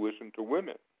and to listen to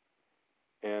women.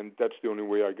 And that's the only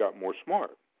way I got more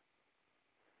smart.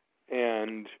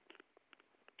 And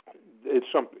it's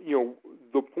something,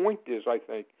 the point is, I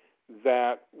think,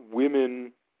 that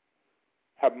women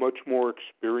have much more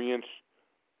experience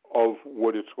of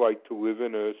what it's like to live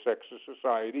in a sexist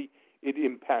society. It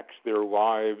impacts their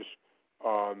lives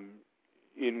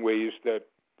in ways that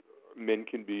men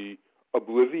can be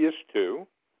oblivious to.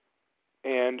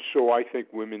 And so I think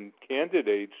women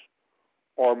candidates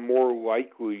are more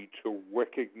likely to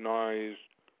recognize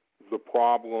the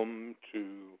problem,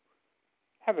 to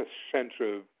have a sense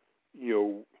of,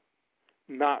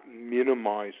 not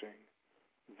minimizing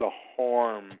the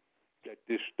harm that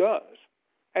this does.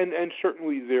 And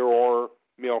certainly there are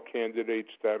male candidates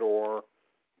that are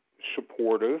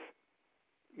supportive,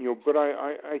 but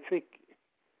I think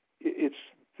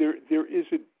there is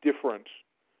a difference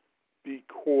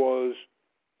because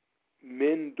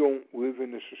men don't live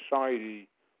in a society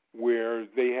where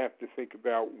they have to think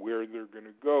about where they're going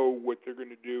to go, what they're going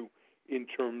to do in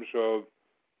terms of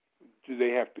do they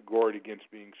have to guard against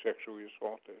being sexually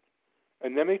assaulted.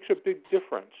 And that makes a big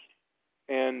difference.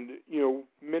 And,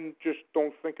 men just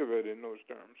don't think of it in those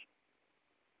terms.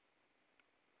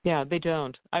 Yeah, they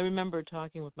don't. I remember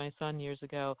talking with my son years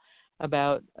ago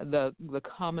about the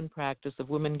common practice of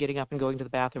women getting up and going to the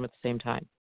bathroom at the same time.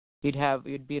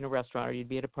 You'd be in a restaurant or you'd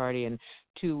be at a party and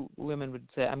two women would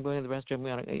say, I'm going to the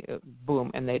restroom,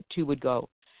 boom, and two would go.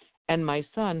 And my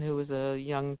son, who was a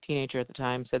young teenager at the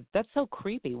time, said, that's so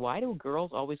creepy. Why do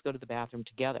girls always go to the bathroom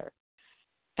together?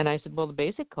 And I said, well, the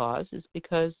basic cause is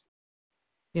because,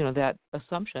 that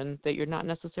assumption that you're not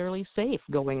necessarily safe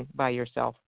going by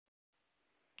yourself.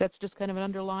 That's just kind of an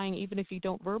underlying, even if you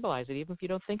don't verbalize it, even if you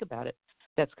don't think about it,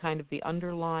 that's kind of the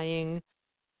underlying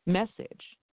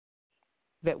message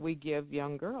that we give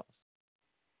young girls.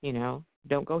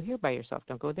 Don't go here by yourself.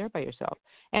 Don't go there by yourself.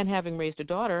 And having raised a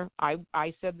daughter, I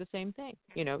said the same thing.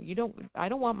 I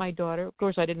don't want my daughter. Of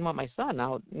course, I didn't want my son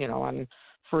out, on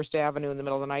First Avenue in the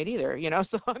middle of the night either.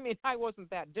 So I wasn't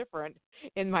that different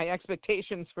in my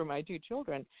expectations for my two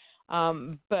children.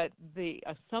 But the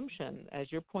assumption,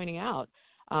 as you're pointing out,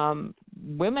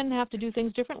 women have to do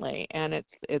things differently, and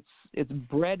it's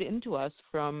bred into us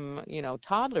from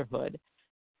toddlerhood.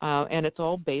 And it's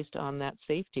all based on that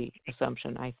safety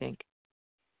assumption, I think.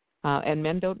 And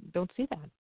men don't see that.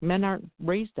 Men aren't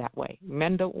raised that way.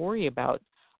 Men don't worry about,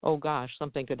 oh gosh,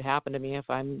 something could happen to me if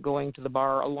I'm going to the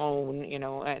bar alone,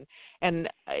 and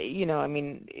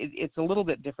it's a little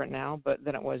bit different now,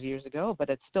 than it was years ago,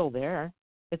 but it's still there.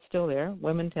 It's still there.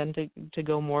 Women tend to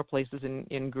go more places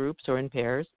in groups or in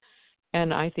pairs,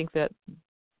 and I think that,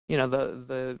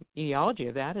 the etiology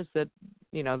of that is that,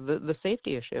 the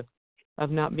safety issue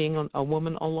of not being a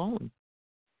woman alone.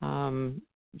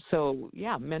 So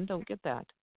yeah, men don't get that.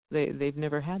 They've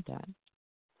never had that.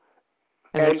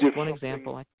 And that's just one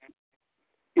example.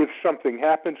 If something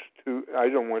happens to, I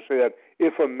don't want to say that,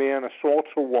 if a man assaults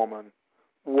a woman,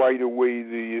 right away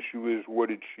the issue is what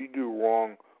did she do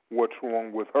wrong, what's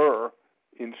wrong with her,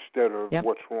 instead of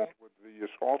what's wrong with the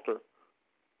assaulter.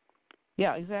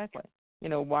 Yeah, exactly.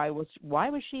 Why was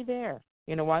she there?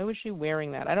 Why was she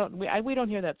wearing that? We don't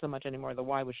hear that so much anymore. The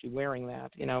why was she wearing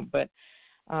that? But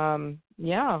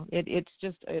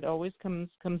it always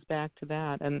comes back to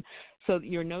that. And so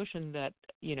your notion that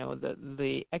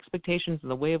the expectations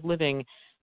and the way of living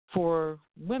for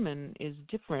women is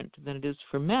different than it is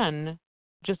for men,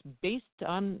 just based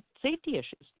on safety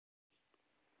issues.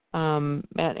 And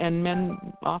men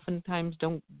oftentimes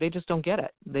just don't get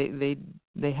it. They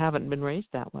haven't been raised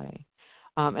that way.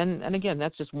 And again,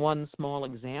 that's just one small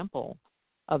example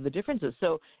of the differences.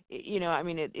 So,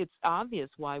 it's obvious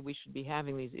why we should be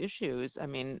having these issues.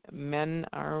 Men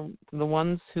are the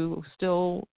ones who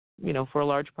still, for a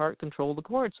large part, control the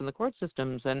courts and the court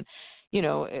systems. And,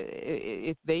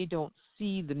 if they don't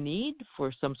see the need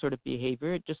for some sort of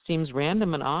behavior, it just seems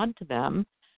random and odd to them,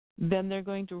 then they're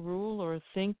going to rule or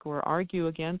think or argue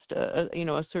against a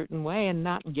certain way and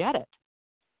not get it.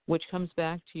 Which comes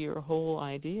back to your whole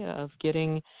idea of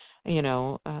getting,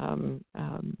 getting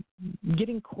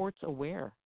courts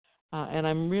aware. And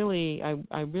I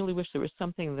really wish there was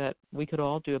something that we could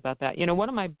all do about that. One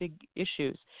of my big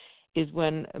issues is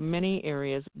when many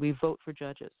areas we vote for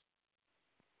judges,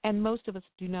 and most of us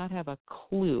do not have a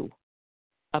clue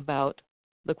about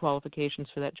the qualifications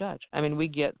for that judge.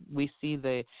 We see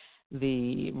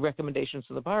the recommendations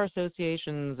of the bar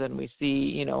associations, and we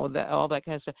see, all that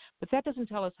kind of stuff. But that doesn't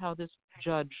tell us how this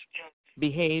judge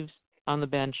behaves on the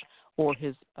bench or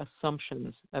his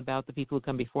assumptions about the people who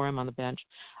come before him on the bench.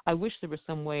 I wish there was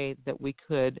some way that we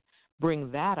could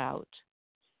bring that out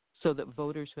so that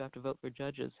voters who have to vote for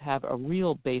judges have a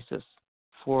real basis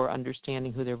for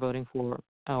understanding who they're voting for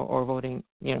or voting,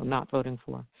 not voting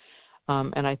for.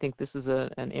 And I think this is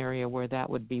an area where that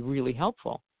would be really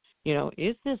helpful.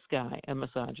 Is this guy a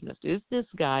misogynist? Is this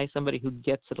guy somebody who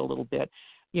gets it a little bit?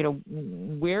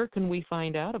 Where can we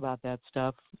find out about that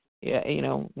stuff,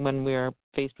 when we're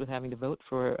faced with having to vote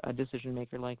for a decision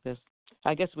maker like this?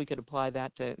 I guess we could apply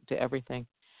that to everything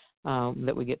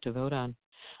that we get to vote on.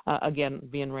 Again,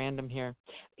 being random here.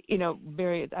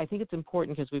 Barry, I think it's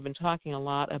important because we've been talking a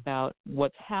lot about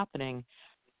what's happening.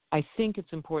 I think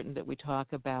it's important that we talk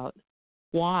about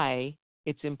why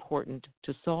it's important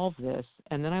to solve this.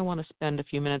 And then I want to spend a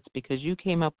few minutes because you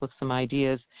came up with some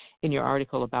ideas in your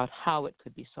article about how it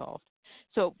could be solved.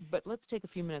 But let's take a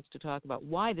few minutes to talk about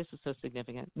why this is so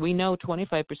significant. We know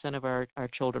 25% of our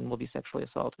children will be sexually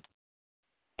assaulted,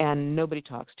 and nobody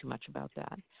talks too much about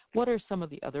that. What are some of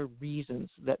the other reasons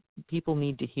that people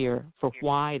need to hear for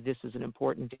why this is an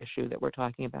important issue that we're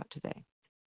talking about today?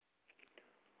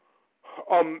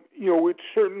 It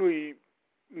certainly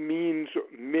means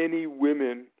many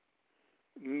women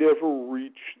never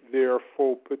reach their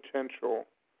full potential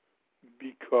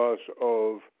because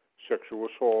of sexual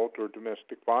assault or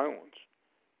domestic violence.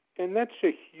 And that's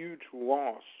a huge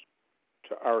loss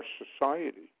to our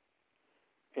society.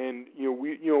 And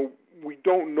we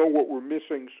don't know what we're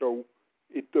missing, so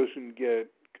it doesn't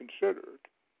get considered.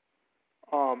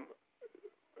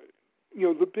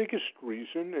 The biggest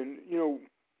reason, and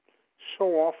so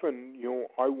often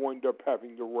I wind up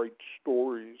having to write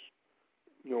stories,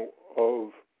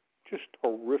 of just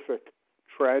horrific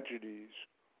tragedies,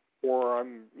 or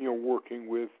I'm working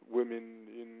with women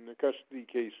in the custody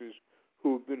cases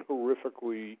who have been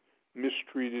horrifically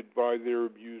mistreated by their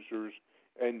abusers,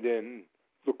 and then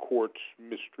the courts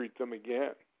mistreat them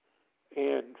again.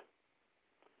 And,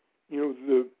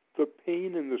 the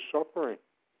pain and the suffering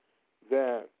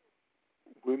that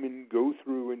women go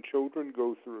through and children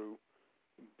go through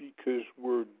because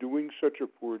we're doing such a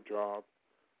poor job,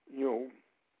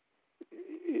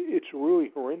 it's really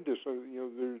horrendous.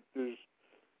 There's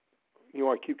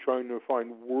I keep trying to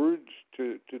find words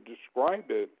to describe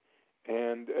it,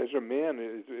 and as a man,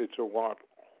 it's a lot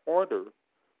harder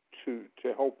to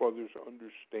help others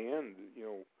understand.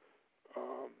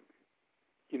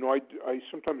 I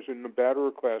sometimes in the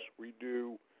batterer class we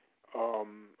do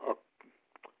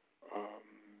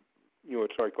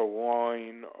it's like a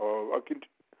line of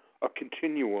a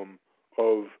continuum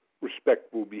of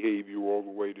respectful behavior all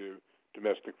the way to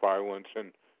domestic violence,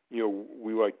 and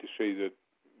we like to say that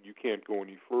you can't go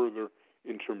any further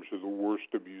in terms of the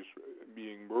worst abuse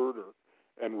being murder,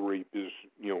 and rape is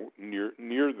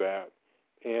near that.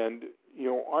 And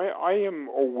I am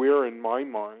aware in my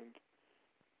mind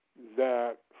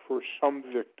that for some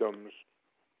victims,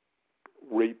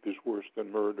 rape is worse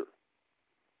than murder.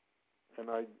 And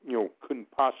I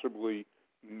couldn't possibly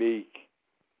make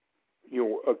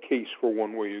a case for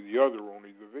one way or the other.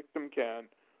 Only the victim can.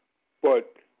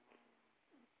 But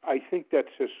I think that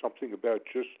says something about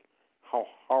just how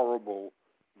horrible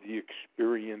the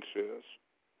experience is.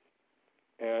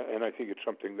 And I think it's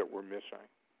something that we're missing.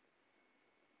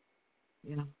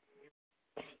 Yeah.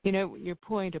 Your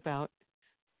point about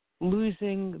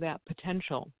losing that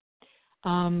potential.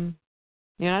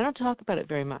 I don't talk about it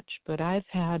very much, but I've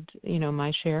had,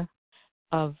 my share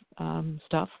of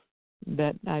stuff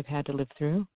that I've had to live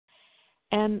through.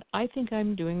 And I think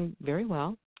I'm doing very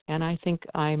well. And I think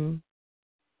I'm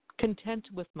content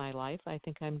with my life. I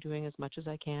think I'm doing as much as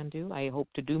I can do. I hope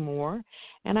to do more,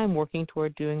 and I'm working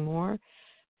toward doing more.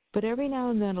 But every now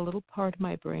and then a little part of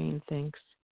my brain thinks,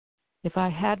 if I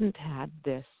hadn't had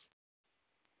this,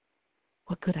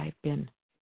 what could I have been?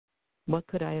 What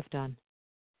could I have done?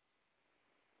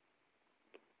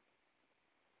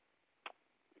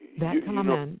 That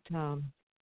comment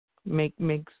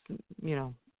makes,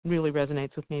 really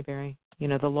resonates with me, Barry.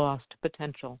 The lost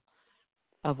potential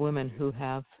of women who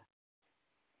have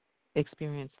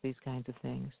experienced these kinds of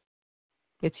things.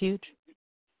 It's huge.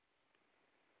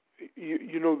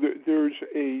 There's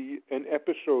an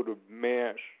episode of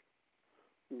MASH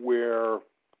where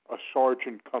a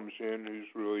sergeant comes in who's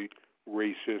really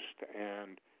racist,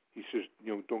 and he says,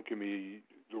 don't give me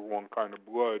the wrong kind of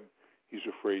blood. He's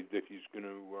afraid that he's going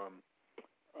to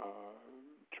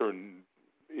turn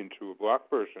into a black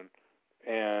person.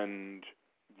 And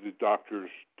the doctors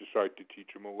decide to teach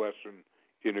him a lesson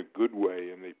in a good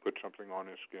way, and they put something on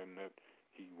his skin that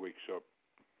he wakes up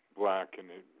black and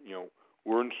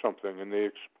learns something. And they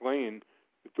explain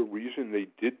that the reason they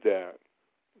did that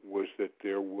was that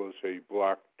there was a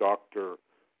black doctor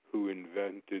who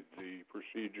invented the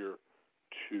procedure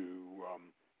to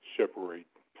separate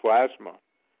plasma,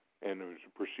 and it was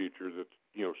a procedure that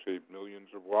saved millions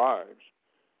of lives.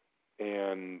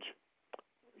 And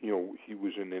he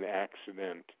was in an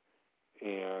accident,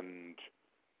 and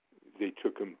they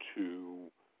took him to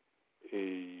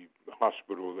a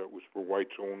hospital that was for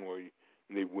whites only,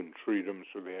 and they wouldn't treat him,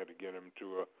 so they had to get him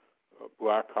to a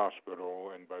black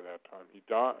hospital, and by that time he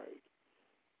died.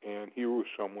 And here was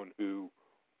someone who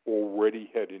already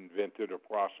had invented a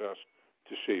process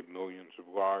to save millions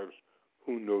of lives.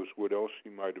 Who knows what else he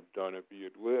might have done if he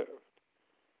had lived.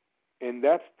 And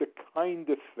that's the kind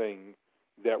of thing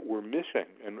that we're missing,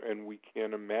 and we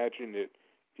can't imagine it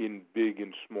in big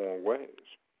and small ways.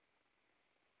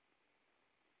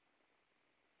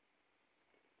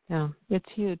 Yeah, it's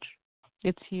huge.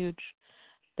 It's huge.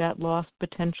 That lost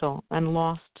potential, and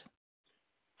lost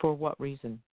for what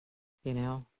reason? You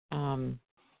know, I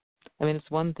mean,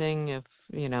 it's one thing if,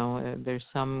 you know, there's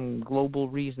some global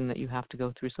reason that you have to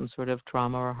go through some sort of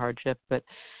trauma or hardship, but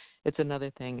it's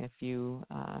another thing if you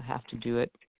have to do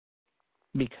it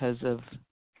because of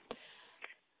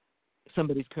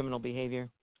somebody's criminal behavior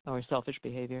or selfish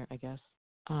behavior, I guess.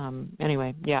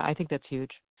 Anyway, yeah, I think that's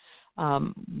huge.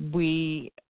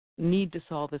 We need to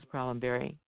solve this problem,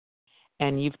 Barry,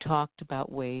 and you've talked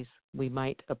about ways we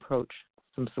might approach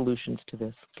some solutions to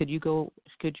this. Could you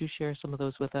share some of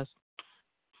those with us?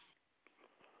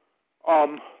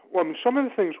 Well, I mean, some of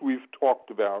the things we've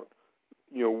talked about,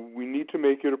 you know, we need to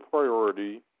make it a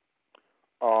priority.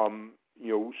 You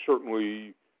know,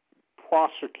 certainly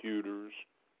prosecutors,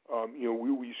 you know,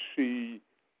 we see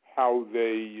how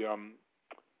they,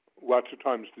 lots of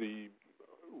times the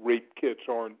rape kits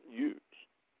aren't used.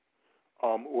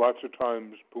 Lots of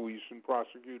times police and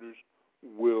prosecutors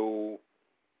will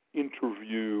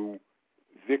interview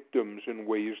victims in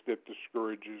ways that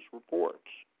discourages reports.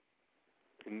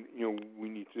 And, you know, we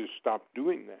need to stop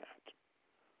doing that.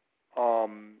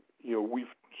 You know, we've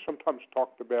sometimes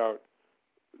talked about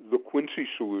the Quincy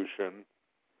solution,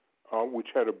 which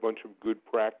had a bunch of good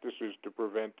practices to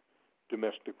prevent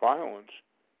domestic violence.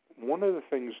 One of the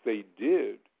things they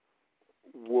did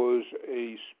was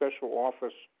a special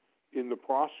office in the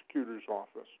prosecutor's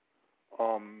office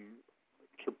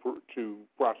to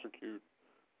prosecute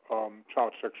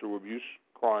child sexual abuse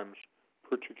crimes,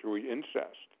 particularly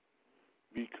incest.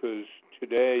 Because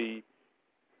today,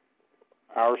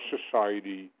 our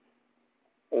society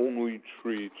only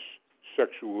treats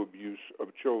sexual abuse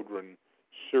of children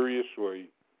seriously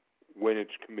when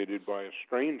it's committed by a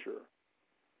stranger.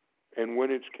 And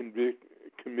when it's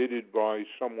committed by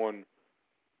someone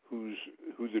who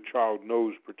the child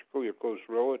knows, particularly a close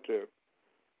relative,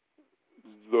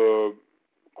 the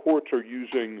courts are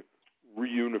using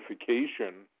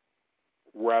reunification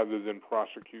rather than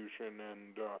prosecution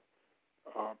and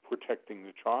protecting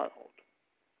the child.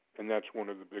 And that's one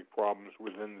of the big problems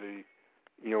within the,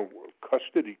 you know,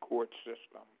 custody court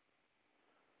system.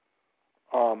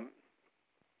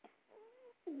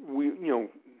 We, you know,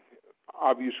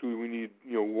 obviously we need,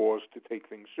 you know, laws to take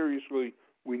things seriously.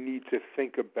 We need to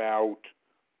think about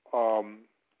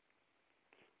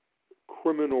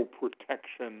criminal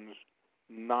protections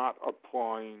not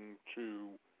applying to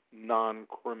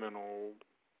non-criminal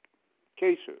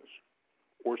cases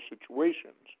or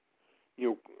situations. You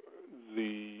know,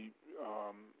 the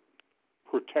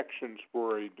protections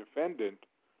for a defendant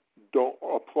don't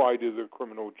apply to the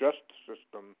criminal justice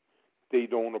system. They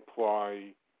don't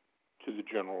apply to the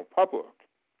general public.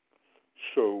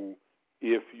 So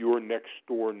if your next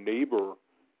door neighbor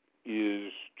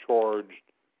is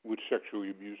charged with sexually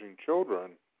abusing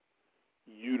children,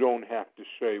 you don't have to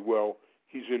say, well,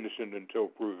 he's innocent until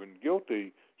proven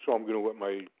guilty, so I'm going to let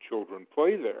my children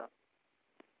play there.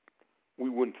 We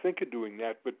wouldn't think of doing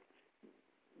that, but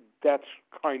that's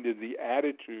kind of the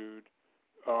attitude,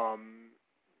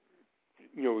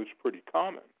 you know, it's pretty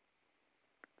common.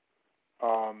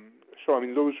 So, I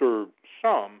mean, those are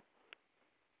some,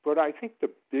 but I think the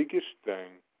biggest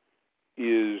thing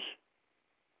is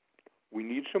we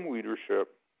need some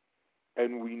leadership,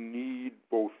 and we need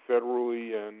both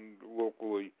federally and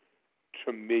locally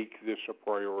to make this a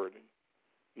priority.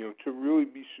 You know, to really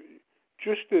be,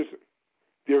 just as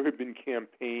there have been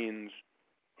campaigns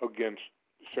against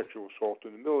sexual assault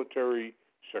in the military,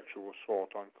 sexual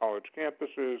assault on college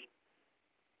campuses,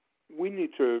 we need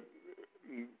to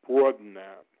broaden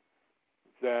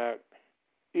that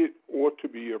it ought to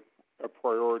be a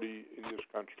priority in this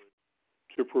country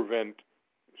to prevent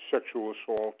sexual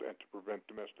assault and to prevent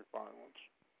domestic violence.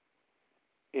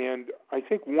 And I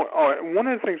think one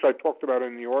of the things I talked about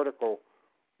in the article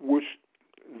was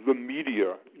the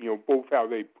media, you know, both how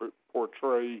they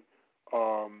portray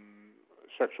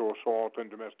sexual assault and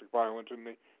domestic violence, and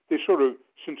they sort of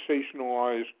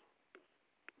sensationalize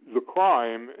the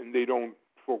crime, and they don't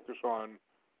focus on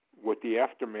what the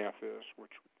aftermath is,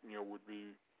 which, you know, would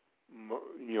be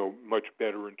much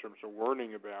better in terms of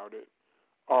learning about it.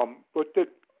 But that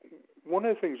one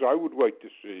of the things I would like to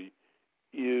see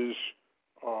is,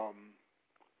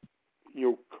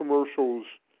 commercials,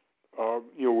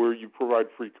 where you provide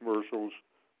free commercials,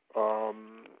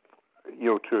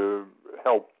 to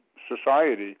help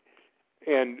society.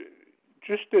 And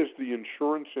just as the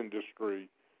insurance industry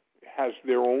has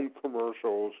their own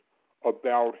commercials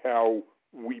about how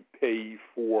we pay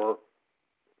for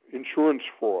insurance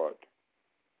fraud,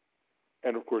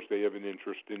 and of course they have an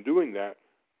interest in doing that,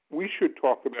 we should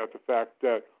talk about the fact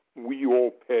that we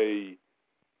all pay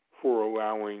for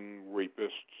allowing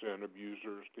rapists and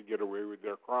abusers to get away with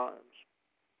their crimes.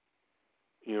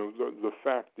 The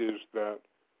fact is that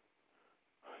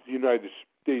the United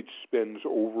States spends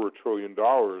over $1 trillion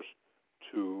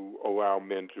to allow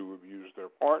men to abuse their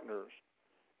partners,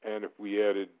 and if we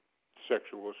added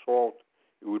sexual assault,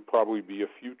 it would probably be a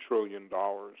few $1 trillion.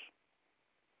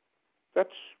 That's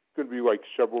going to be like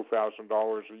several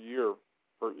 $1,000s a year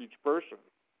for each person.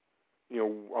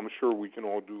 I'm sure we can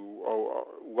all do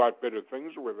a lot better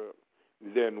things with it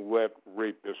than let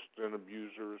rapists and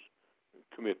abusers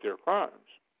commit their crimes.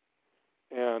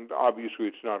 And obviously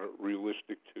it's not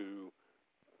realistic to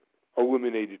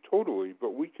eliminate it totally,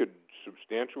 but we could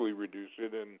substantially reduce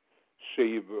it and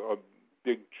save a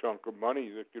big chunk of money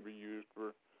that could be used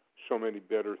for so many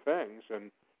better things.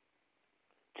 And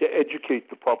to educate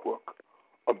the public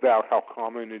about how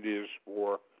common it is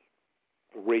for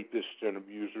rapists and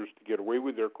abusers to get away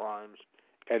with their crimes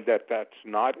and that that's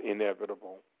not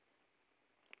inevitable,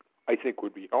 I think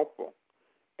would be helpful.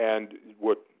 And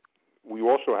what we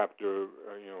also have to,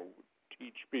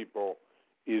 teach people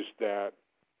is that,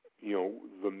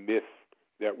 the myth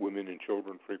that women and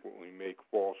children frequently make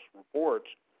false reports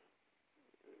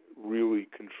really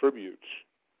contributes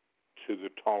to the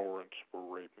tolerance for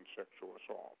rape and sexual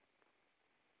assault.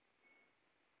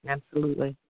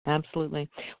 Absolutely. Absolutely.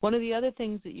 One of the other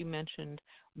things that you mentioned,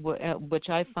 which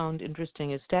I found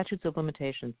interesting, is statutes of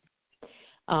limitations.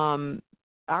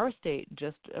 Our state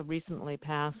just recently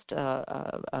passed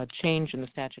a change in the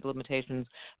statute of limitations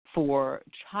for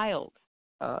child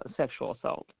sexual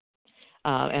assault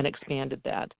and expanded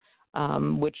that,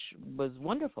 which was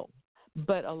wonderful.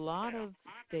 But a lot of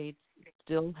states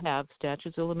still have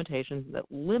statutes of limitations that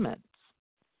limits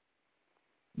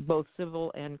both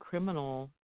civil and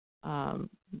criminal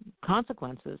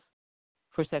consequences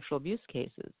for sexual abuse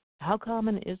cases. How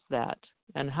common is that,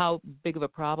 and how big of a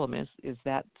problem is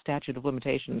that statute of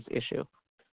limitations issue?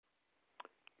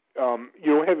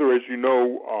 Heather, as you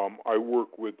know, I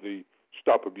work with the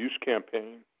Stop Abuse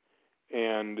campaign,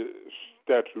 and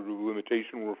statute of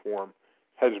limitation reform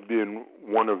has been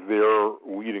one of their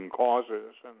leading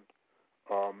causes. And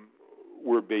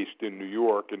we're based in New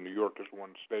York, and New York is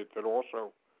one state that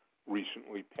also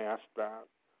recently passed that.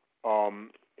 And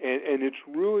it's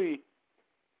really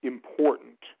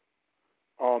important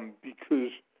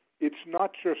because it's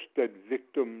not just that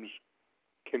victims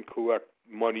can collect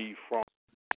money from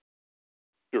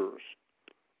abusers.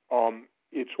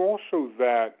 It's also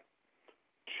that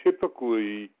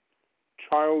typically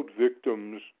child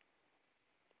victims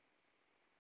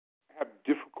have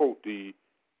difficulty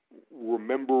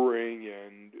remembering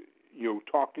and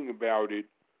talking about it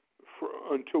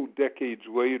until decades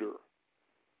later.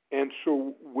 And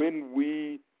so when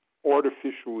we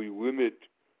artificially limit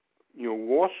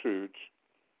lawsuits,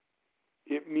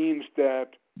 it means that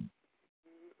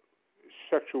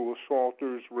sexual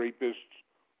assaulters, rapists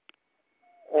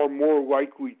are more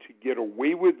likely to get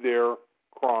away with their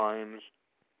crimes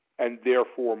and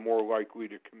therefore more likely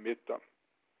to commit them.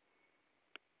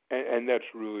 And that's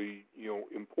really,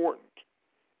 important.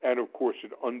 And of course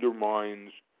it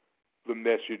undermines the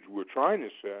message we're trying to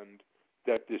send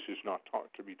that this is not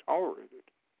to be tolerated.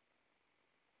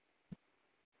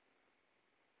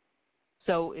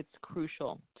 So it's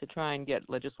crucial to try and get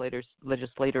legislators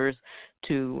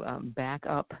to back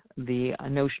up the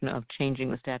notion of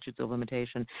changing the statutes of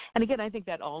limitation. And again, I think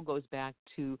that all goes back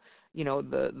to,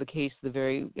 the case, the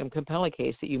very compelling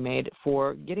case that you made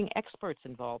for getting experts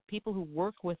involved, people who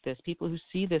work with this, people who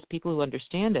see this, people who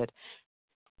understand it,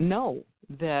 know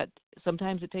that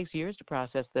sometimes it takes years to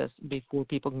process this before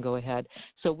people can go ahead.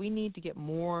 So we need to get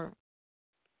more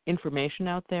information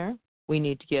out there. We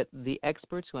need to get the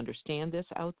experts who understand this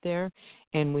out there,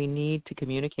 and we need to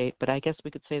communicate. But I guess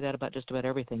we could say that about just about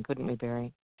everything, couldn't we,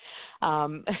 Barry?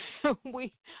 I'm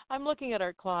looking at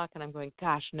our clock, and I'm going,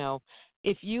 gosh, no.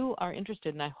 If you are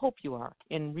interested, and I hope you are,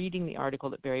 in reading the article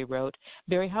that Barry wrote,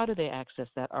 Barry, how do they access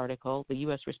that article, The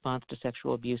U.S. Response to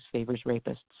Sexual Abuse Favors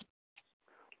Rapists?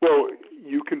 Well,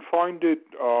 you can find it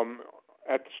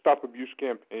at the Stop Abuse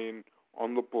campaign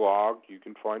on the blog. You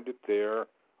can find it there.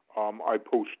 I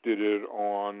posted it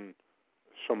on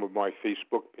some of my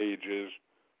Facebook pages,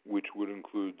 which would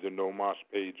include the No Mas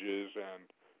pages and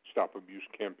Stop Abuse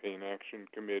Campaign Action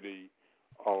Committee,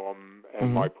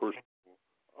 and my personal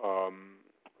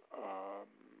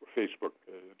Facebook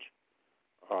page.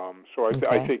 So I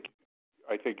think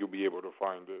you'll be able to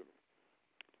find it.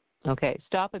 Okay,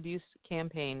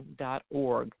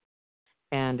 stopabusecampaign.org,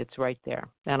 and it's right there.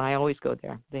 And I always go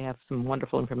there. They have some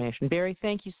wonderful information. Barry,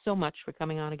 thank you so much for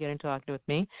coming on again and talking with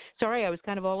me. Sorry, I was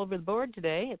kind of all over the board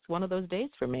today. It's one of those days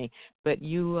for me, but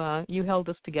you held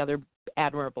us together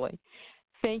admirably.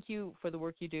 Thank you for the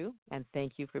work you do, and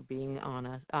thank you for being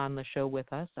on the show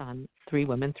with us on 3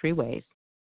 Women, 3 Ways.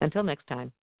 Until next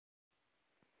time.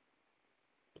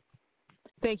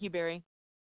 Thank you, Barry.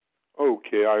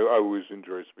 Okay, I always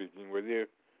enjoy speaking with you.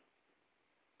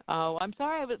 Oh, I'm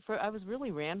sorry. I was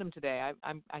really random today.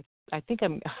 I think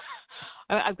I've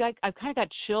kind of got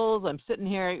chills. I'm sitting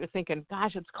here thinking,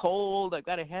 gosh, it's cold. I've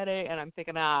got a headache, and I'm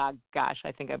thinking, gosh,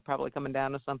 I think I'm probably coming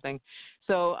down to something.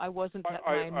 So I wasn't at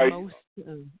my most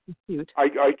acute.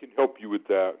 I can help you with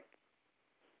that.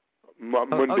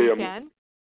 Monday, you can?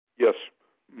 Yes,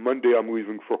 Monday I'm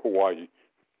leaving for Hawaii.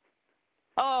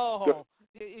 Oh.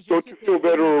 Don't you feel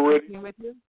better already? With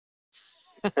you?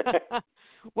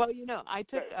 Well, I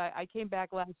came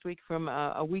back last week from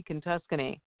a week in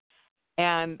Tuscany,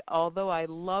 and although I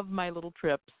love my little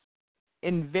trips,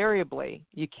 invariably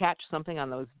you catch something on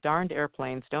those darned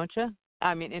airplanes, don't you?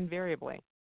 I mean, invariably.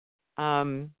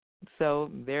 So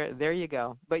there you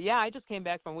go. But yeah, I just came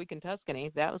back from a week in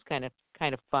Tuscany. That was kind of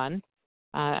fun.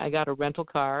 I got a rental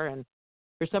car, and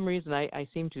for some reason, I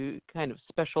seem to kind of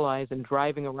specialize in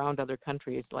driving around other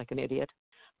countries like an idiot.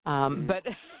 But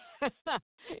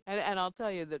and I'll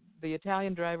tell you that the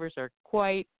Italian drivers are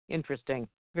quite interesting,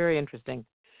 very interesting.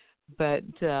 But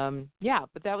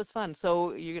but that was fun.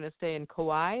 So you're going to stay in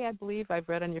Kauai, I believe. I've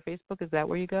read on your Facebook. Is that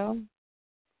where you go?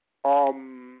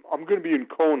 I'm going to be in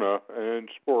Kona, and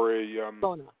it's for a.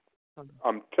 Kona.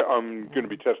 I'm going to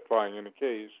be testifying in a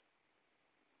case.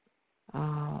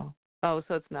 Oh,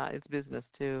 so it's business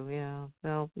too. Yeah.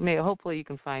 Well, hopefully you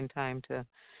can find time to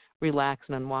relax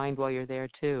and unwind while you're there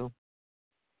too.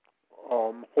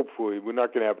 Hopefully we're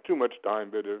not going to have too much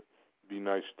time, but it'd be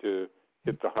nice to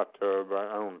hit the hot tub.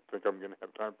 I don't think I'm going to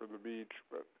have time for the beach,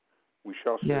 but we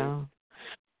shall see. Yeah.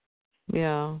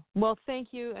 Yeah. Well, thank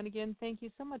you, and again, thank you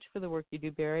so much for the work you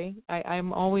do, Barry.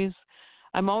 I'm always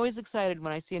excited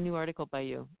when I see a new article by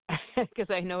you because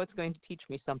I know it's going to teach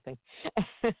me something.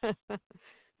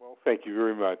 Well, thank you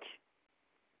very much.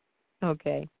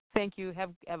 Okay. Thank you.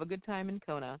 Have a good time in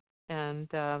Kona. And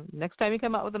next time you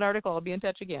come out with an article, I'll be in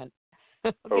touch again.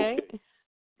 Okay?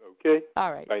 Okay.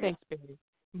 All right. Bye Thanks, Barry.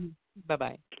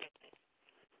 Bye-bye.